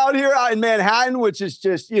single out here in Manhattan, which is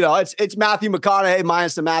just, it's Matthew McConaughey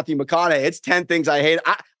minus the Matthew McConaughey. It's 10 things I hate.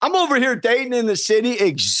 I'm over here dating in the city,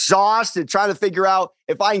 exhausted, trying to figure out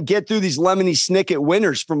if I can get through these Lemony Snicket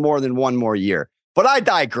winners for more than one more year. But I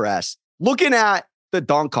digress. Looking at the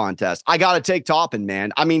dunk contest, I got to take Toppin,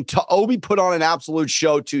 man. Obi put on an absolute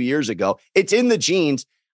show 2 years ago. It's in the genes.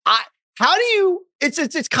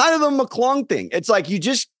 It's kind of the McClung thing. It's like you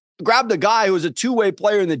just grabbed a guy who was a 2-way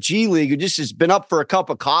player in the G League who just has been up for a cup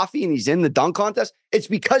of coffee and he's in the dunk contest. It's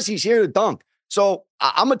because he's here to dunk. So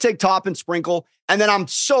I'm going to take Toppin, sprinkle. And then I'm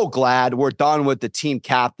so glad we're done with the team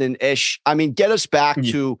captain-ish. Get us back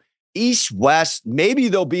to East-West. Maybe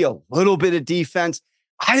there'll be a little bit of defense.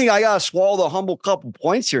 I think I got to swallow the humble couple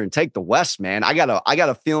points here and take the West, man. I got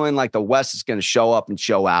a feeling like the West is going to show up and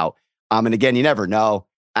show out. And again, you never know.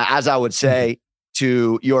 As I would say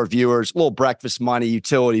to your viewers, a little breakfast money,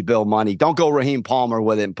 utility bill money. Don't go Raheem Palmer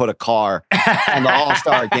with it and put a car on the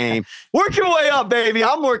All-Star game. Work your way up, baby.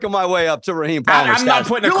 I'm working my way up to Raheem Palmer. I'm not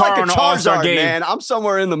putting a car on the All-Star game, man. I'm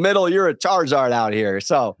somewhere in the middle. You're a Charizard out here.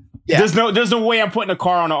 So yeah. There's no way I'm putting a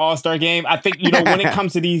car on an All-Star game. I think, when it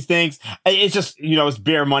comes to these things, it's just, it's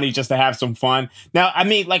bare money just to have some fun. Now,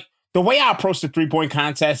 the way I approach the 3-point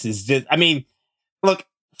contest is just, look,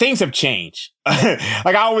 things have changed.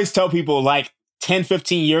 I always tell people 10,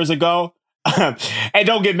 15 years ago, and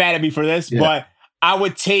don't get mad at me for this, but I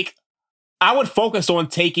would focus on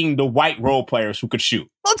taking the white role players who could shoot.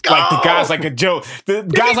 Let's go. Like the guys like the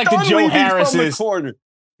Joe Harrises.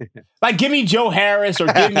 Like give me Joe Harris or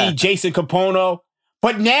give me Jason Capono.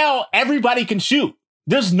 But now everybody can shoot.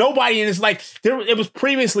 There's nobody in this. It was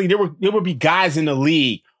previously there would be guys in the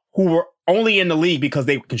league who were only in the league because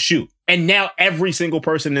they can shoot. And now every single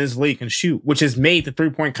person in this league can shoot, which has made the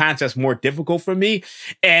 3-point contest more difficult for me.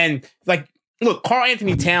 And like, look, Karl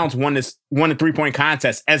Anthony Towns won the 3-point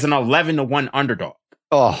contest as an 11-1 underdog.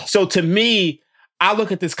 Oh, so to me, I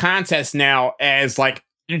look at this contest now as like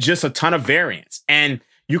just a ton of variance. And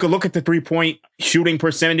you can look at the 3-point shooting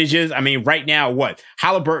percentages. I mean, right now,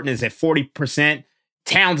 Halliburton is at 40%.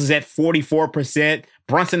 Towns is at 44%.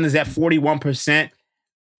 Brunson is at 41%.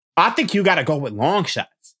 I think you got to go with long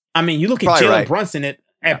shots. I mean, you look at Jalen Brunson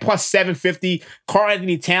at plus 750, Karl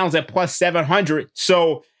Anthony Towns at plus 700.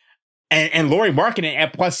 So, and Lauri Markkanen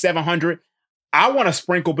at plus 700. I want to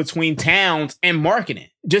sprinkle between Towns and Markkanen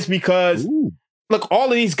just because, look, all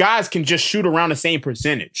of these guys can just shoot around the same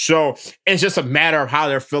percentage. So it's just a matter of how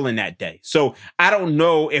they're feeling that day. So I don't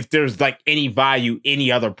know if there's like any value,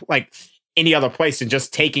 any other place in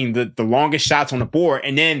just taking the longest shots on the board.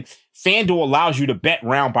 And then FanDuel allows you to bet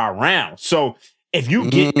round by round. So if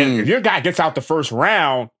your guy gets out the first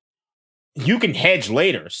round, you can hedge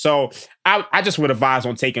later. So I just would advise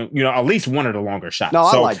on taking, at least one of the longer shots. No,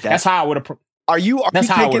 so I like that. That's how I would approach. Are you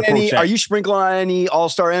sprinkling on any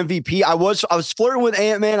All-Star MVP? I was flirting with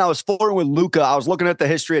Ant-Man. I was flirting with Luka. I was looking at the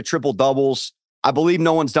history of triple doubles. I believe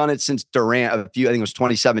no one's done it since Durant. I think it was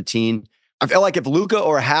 2017. I feel like if Luka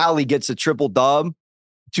or Hallie gets a triple dub,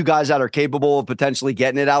 two guys that are capable of potentially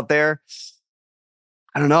getting it out there,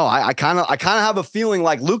 I don't know. I kind of have a feeling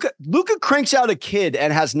like Luka cranks out a kid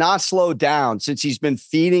and has not slowed down since he's been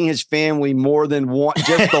feeding his family more than one,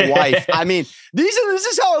 just the wife. I mean, this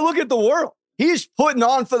is how I look at the world. He's putting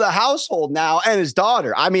on for the household now and his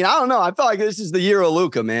daughter. I mean, I don't know. I feel like this is the year of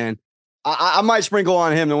Luka, man. I might sprinkle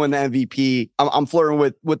on him to win the MVP. I'm flirting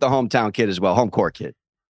with the hometown kid as well, home court kid.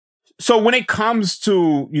 So when it comes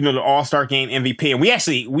to, the All-Star Game MVP, and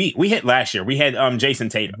we hit last year. We had Jason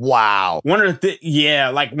Tatum. Wow. One of the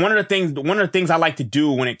things I like to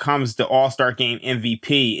do when it comes to All-Star Game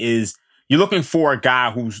MVP is you're looking for a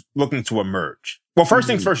guy who's looking to emerge. Well, first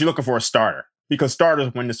things first, you're looking for a starter because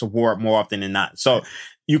starters win this award more often than not. So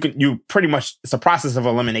you pretty much, it's a process of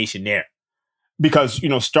elimination there because,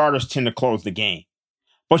 starters tend to close the game.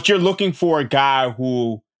 But you're looking for a guy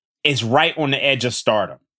who is right on the edge of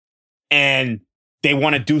stardom. And they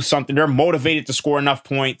want to do something. They're motivated to score enough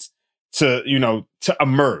points to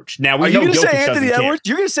emerge. Now, we know Jokic doesn't Anthony care. Edwards?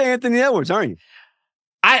 You're going to say Anthony Edwards, aren't you?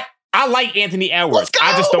 I like Anthony Edwards.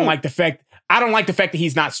 I just don't like the fact. I don't like the fact that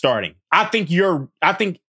he's not starting. I think your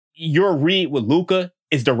read with Luka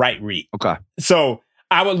is the right read. Okay. So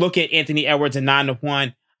I would look at Anthony Edwards at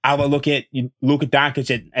 9-1. I would look at Luka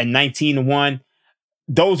Doncic at 19-1.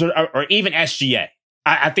 Those are, or even SGA.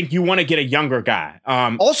 I think you want to get a younger guy.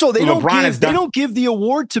 Also, they don't give the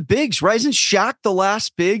award to bigs, right? Isn't Shaq the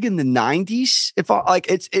last big in the 90s?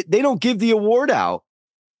 They don't give the award out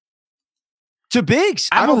to bigs.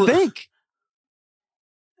 I don't think.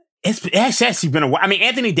 It's actually been a while. I mean,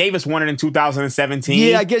 Anthony Davis won it in 2017.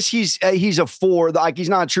 Yeah, I guess he's a 4. Like he's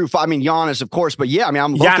not a true 5. I mean, Giannis, of course, but yeah, I mean,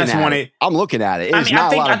 I'm looking at it. I'm looking at it. It's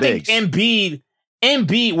not a lot of bigs. I think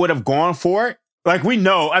Embiid would have gone for it. Like we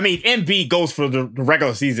know, I mean, Embiid goes for the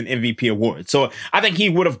regular season MVP award. So I think he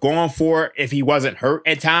would have gone for it if he wasn't hurt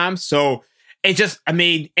at times. So it just, and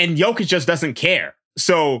Jokic just doesn't care.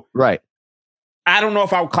 So right. I don't know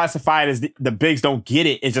if I would classify it as the bigs don't get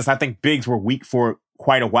it. It's just, I think bigs were weak for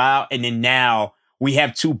quite a while. And then now we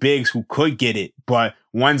have two bigs who could get it, but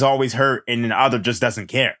one's always hurt and then the other just doesn't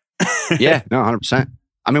care. Yeah, no, 100%.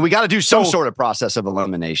 I mean, we got to do some sort of process of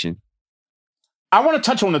elimination. I want to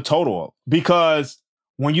touch on the total because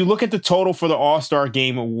when you look at the total for the All-Star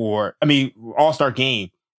Game All-Star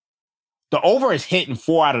Game, the over is hit in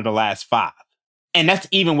 4 out of the last 5. And that's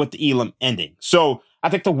even with the Elam ending. So I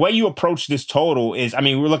think the way you approach this total is,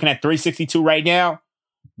 we're looking at 362 right now.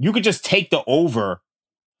 You could just take the over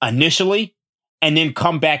initially and then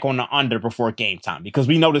come back on the under before game time because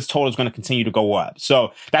we know this total is going to continue to go up.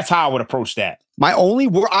 So that's how I would approach that.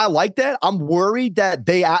 I like that. I'm worried that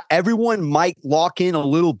everyone might lock in a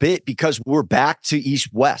little bit because we're back to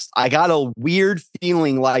East-West. I got a weird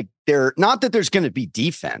feeling like not that there's going to be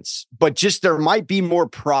defense, but just there might be more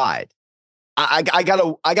pride. I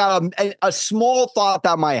got a small thought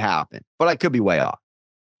that might happen, but I could be way off.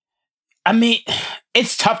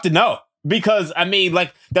 It's tough to know. Because,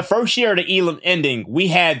 like the first year of the Elam ending, we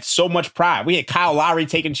had so much pride. We had Kyle Lowry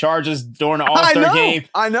taking charges during the All-Star game.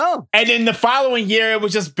 I know. And then the following year, it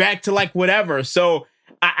was just back to like whatever. So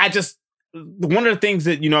I just, one of the things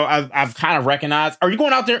that, I've kind of recognized. Are you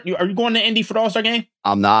going out there? Are you going to Indy for the All-Star game?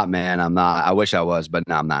 I'm not, man. I'm not. I wish I was, but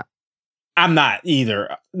no, I'm not. I'm not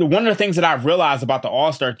either. One of the things that I've realized about the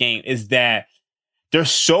All-Star game is that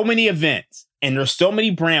there's so many events and there's so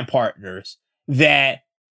many brand partners that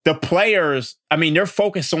the players, I mean, they're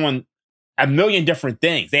focused on a million different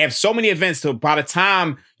things. They have so many events, so by the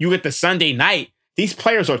time you get to Sunday night, these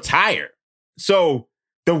players are tired. So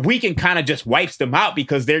the weekend kind of just wipes them out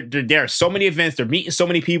because there are so many events, they're meeting so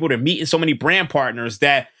many people, they're meeting so many brand partners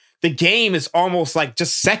that the game is almost like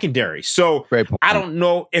just secondary. So I don't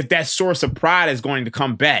know if that source of pride is going to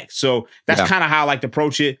come back. So that's kind of how I like to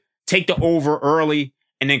approach it. Take the over early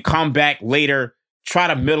and then come back later. Try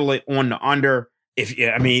to middle it on the under if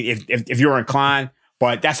you're inclined.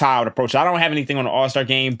 But that's how I would approach it. I don't have anything on the All-Star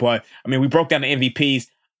game, but I mean, we broke down the MVPs.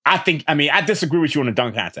 I disagree with you on the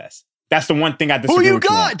dunk contest. That's the one thing I disagree with. Who you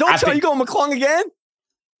got? Don't tell you going McClung again?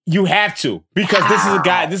 You have to, because this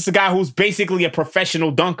is a guy who's basically a professional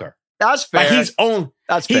dunker. That's fair.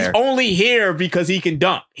 Like he's only here because he can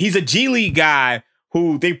dunk. He's a G League guy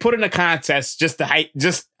who they put in a contest help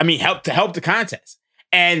the contest.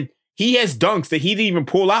 And he has dunks that he didn't even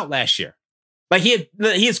pull out last year. Like he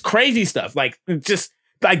has crazy stuff. Like just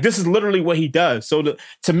like this is literally what he does. So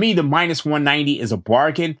to me, the minus 190 is a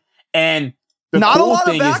bargain. And not a lot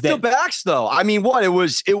of back-to-backs, though. I mean, what? It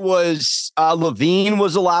was Levine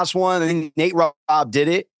was the last one. I think Nate Robb did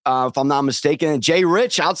it, if I'm not mistaken. And Jay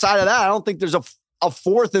Rich, outside of that, I don't think there's a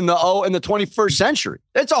fourth in the 21st century.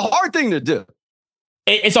 It's a hard thing to do.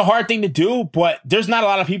 It's a hard thing to do, but there's not a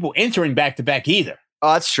lot of people entering back-to-back either.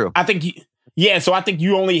 Oh, that's true. I think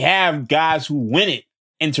you only have guys who win it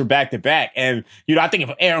enter back-to-back. And, I think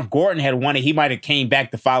if Aaron Gordon had won it, he might have came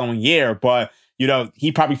back the following year, but,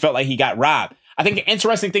 he probably felt like he got robbed. I think the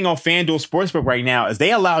interesting thing on FanDuel Sportsbook right now is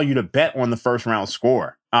they allow you to bet on the first round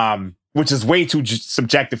score, which is way too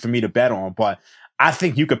subjective for me to bet on. But I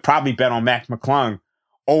think you could probably bet on Mac McClung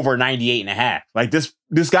over 98.5. Like this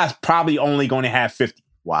guy's probably only going to have 50.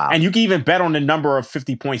 Wow. And you can even bet on the number of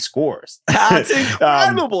 50-point scores. That's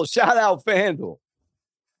incredible. Shout out FanDuel.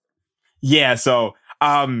 Yeah. So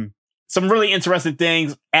some really interesting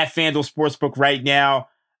things at FanDuel Sportsbook right now.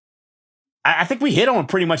 I think we hit on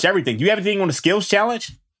pretty much everything. Do you have anything on the skills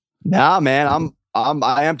challenge? Nah, man.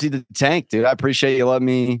 I emptied the tank, dude. I appreciate you letting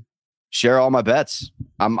me share all my bets.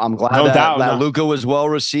 I'm glad that Luka was well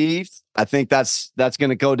received. I think that's going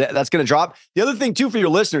to go. That's going to drop. The other thing too for your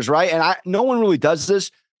listeners, right? And no one really does this,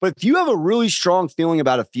 but if you have a really strong feeling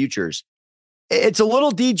about a futures, it's a little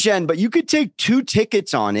degen, but you could take 2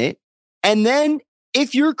 tickets on it, and then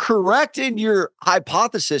if you're correct in your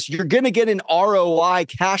hypothesis, you're going to get an ROI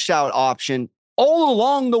cash out option all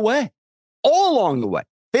along the way.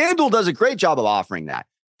 FanDuel does a great job of offering that.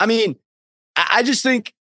 I mean, I just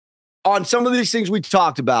think on some of these things we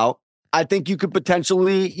talked about, I think you could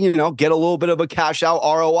potentially, get a little bit of a cash out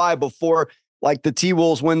ROI before like the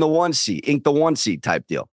T-Wolves win the 1 seed, ink the 1 seed type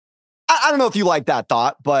deal. I don't know if you like that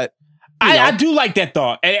thought, but I do like that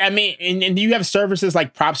thought. I mean, and you have services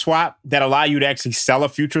like PropSwap that allow you to actually sell a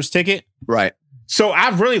futures ticket. Right. So I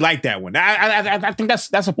really like that one. I think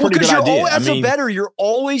that's a pretty good idea. As a bettor, you're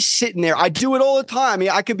always sitting there. I do it all the time. I mean,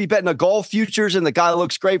 I could be betting a golf futures and the guy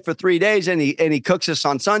looks great for 3 days and he cooks us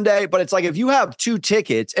on Sunday. But it's like if you have 2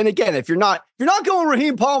 tickets, and again, if you're not going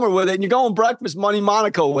Raheem Palmer with it and you're going breakfast money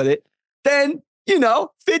Monaco with it, then $50,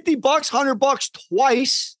 $100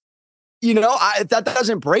 twice. If that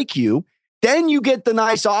doesn't break you, then you get the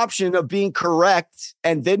nice option of being correct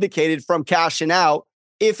and vindicated from cashing out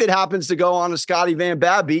if it happens to go on a Scotty Van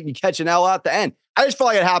Bad beat and you catch an L at the end. I just feel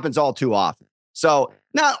like it happens all too often. So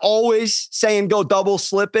not always saying go double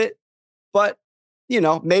slip it, but,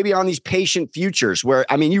 maybe on these patient futures where,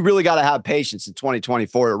 you really got to have patience in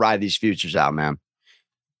 2024 to ride these futures out, man.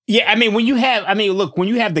 Yeah, when you have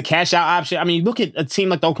the cash out option, look at a team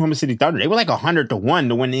like the Oklahoma City Thunder. They were like 100-1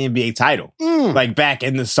 to win the NBA title, like back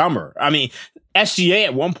in the summer. SGA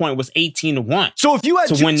at one point was 18-1. So if you had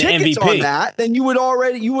to 2 win the tickets MVP on that, then you would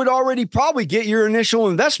already probably get your initial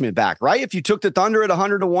investment back, right? If you took the Thunder at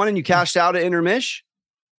 100-1 and you cashed out at intermish.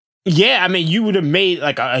 Yeah, you would have made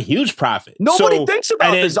like a huge profit. Nobody thinks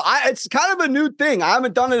about this. It's kind of a new thing. I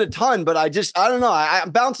haven't done it a ton, but I don't know. I'm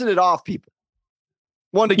bouncing it off people.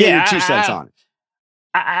 Wanted to get your 2 cents on it.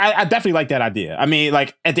 I definitely like that idea.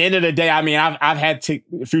 At the end of the day, I've had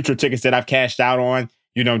future tickets that I've cashed out on,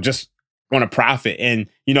 just on a profit, and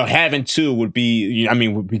having 2 would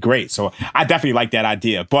be great. So I definitely like that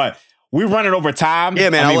idea. But we're running over time. Yeah,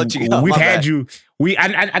 man. I'll let you go. We've had you.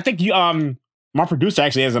 I think you. My producer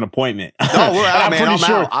actually has an appointment. No, we're out, man. I'm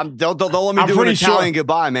out. Don't let me do an Italian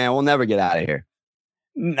goodbye, man. We'll never get out of here.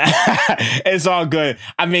 It's all good.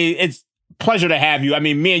 It's pleasure to have you.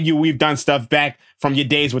 Me and you, we've done stuff back from your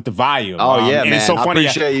days with the Volume. Oh yeah, and man. It's so funny.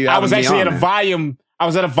 I was actually at a Volume. I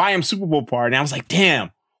was at a Volume Super Bowl party, and I was like, damn,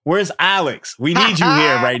 Where's Alex? We need you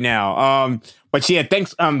here right now. But yeah,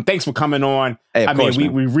 thanks for coming on. Hey, of course, we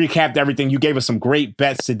recapped everything. You gave us some great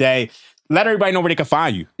bets today. Let everybody know where they can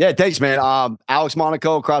find you. Yeah, thanks, man. Alex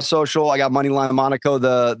Monaco across social. I got Moneyline Monaco,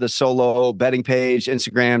 the solo betting page,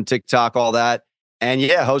 Instagram, TikTok, all that. And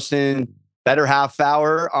yeah, hosting Better Half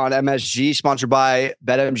Hour on MSG, sponsored by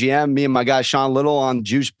BetMGM. Me and my guy Sean Little on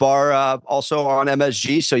Juice Bar, also on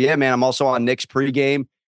MSG. So yeah, man, I'm also on Nick's pregame,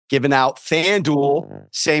 giving out FanDuel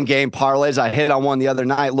same game parlays. I hit on one the other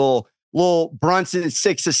night. Little Brunson,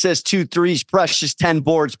 6 assists, 2 threes, Precious 10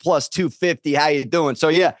 boards plus 250. How you doing? So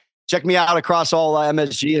yeah, check me out across all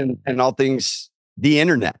MSG and all things the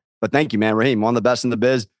internet. But thank you, man, Raheem. One of the best in the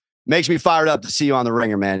biz. Makes me fired up to see you on the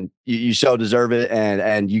Ringer, man. You so deserve it,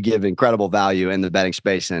 and you give incredible value in the betting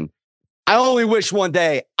space. And I only wish one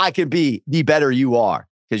day I could be the better you are,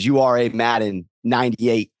 because you are a Madden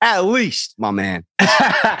 98 at least, my man.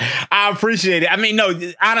 I appreciate it. I mean, no,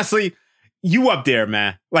 honestly, you up there,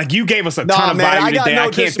 man. Like, you gave us a ton of value today.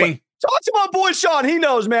 I can't think. Talk to my boy Sean. He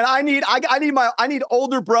knows, man. I need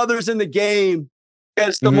older brothers in the game.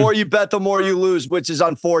 Because the more you bet, the more you lose, which is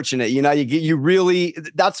unfortunate. You know, you really,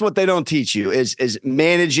 that's what they don't teach you is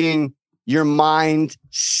managing your mind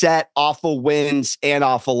set off of wins and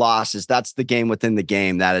off of losses. That's the game within the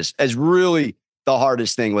game. That is really the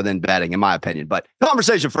hardest thing within betting, in my opinion. But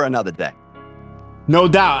conversation for another day. No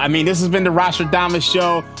doubt. I mean, this has been the Rostradamus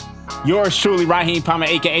Show. Yours truly, Raheem Palmer,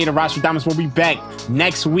 a.k.a. the Rostradamus. We'll be back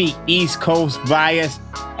next week, East Coast bias.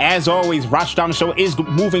 As always, Rostradamus Show is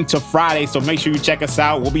moving to Friday, so make sure you check us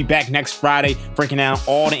out. We'll be back next Friday, breaking down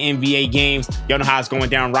all the NBA games. Y'all know how it's going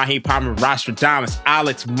down. Raheem Palmer, Rostradamus,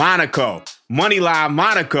 Alex Monaco, Moneyline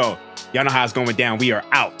Monaco. Y'all know how it's going down. We are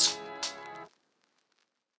out.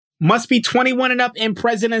 Must be 21 and up in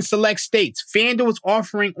present and select states. FanDuel is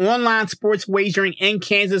offering online sports wagering in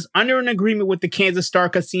Kansas under an agreement with the Kansas Star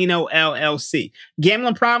Casino, LLC.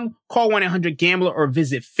 Gambling problem? Call 1-800-GAMBLER or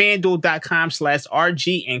visit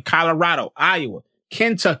FanDuel.com/RG in Colorado, Iowa,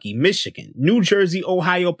 Kentucky, Michigan, New Jersey,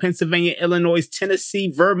 Ohio, Pennsylvania, Illinois,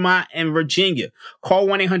 Tennessee, Vermont, and Virginia. Call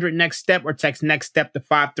 1-800-NEXT-STEP or text NEXT-STEP to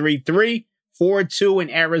 53342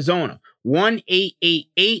 in Arizona.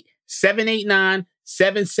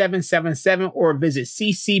 1-888-789-7777 or visit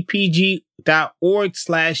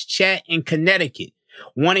ccpg.org/chat in Connecticut.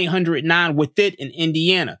 1-800-9-WITH-IT in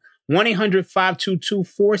Indiana.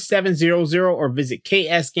 1-800-522-4700 or visit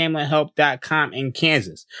ksgamblinghelp.com in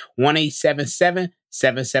Kansas.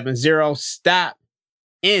 1-877-770-STOP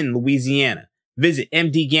in Louisiana. Visit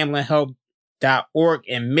mdgamblinghelp.org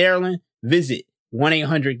in Maryland. Visit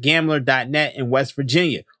 1-800-GAMBLER.net in West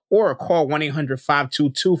Virginia. Or call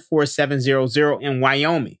 1-800-522-4700 in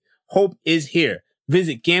Wyoming. Hope is here.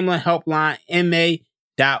 Visit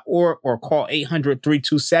gamblinghelplinema.org or call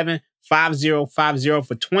 800-327-5050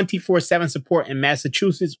 for 24/7 support in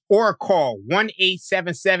Massachusetts, or call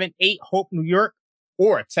 1-877-8-HOPE-NEW YORK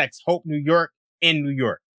or text HOPE New York in New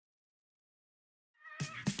York.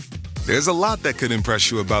 There's a lot that could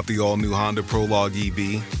impress you about the all-new Honda Prologue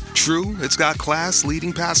EV. True, it's got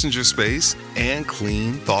class-leading passenger space and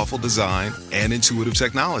clean, thoughtful design and intuitive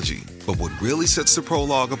technology. But what really sets the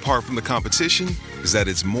Prologue apart from the competition is that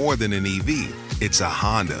it's more than an EV. It's a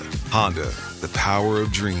Honda. Honda, the power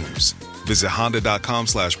of dreams. Visit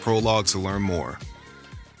honda.com/prologue to learn more.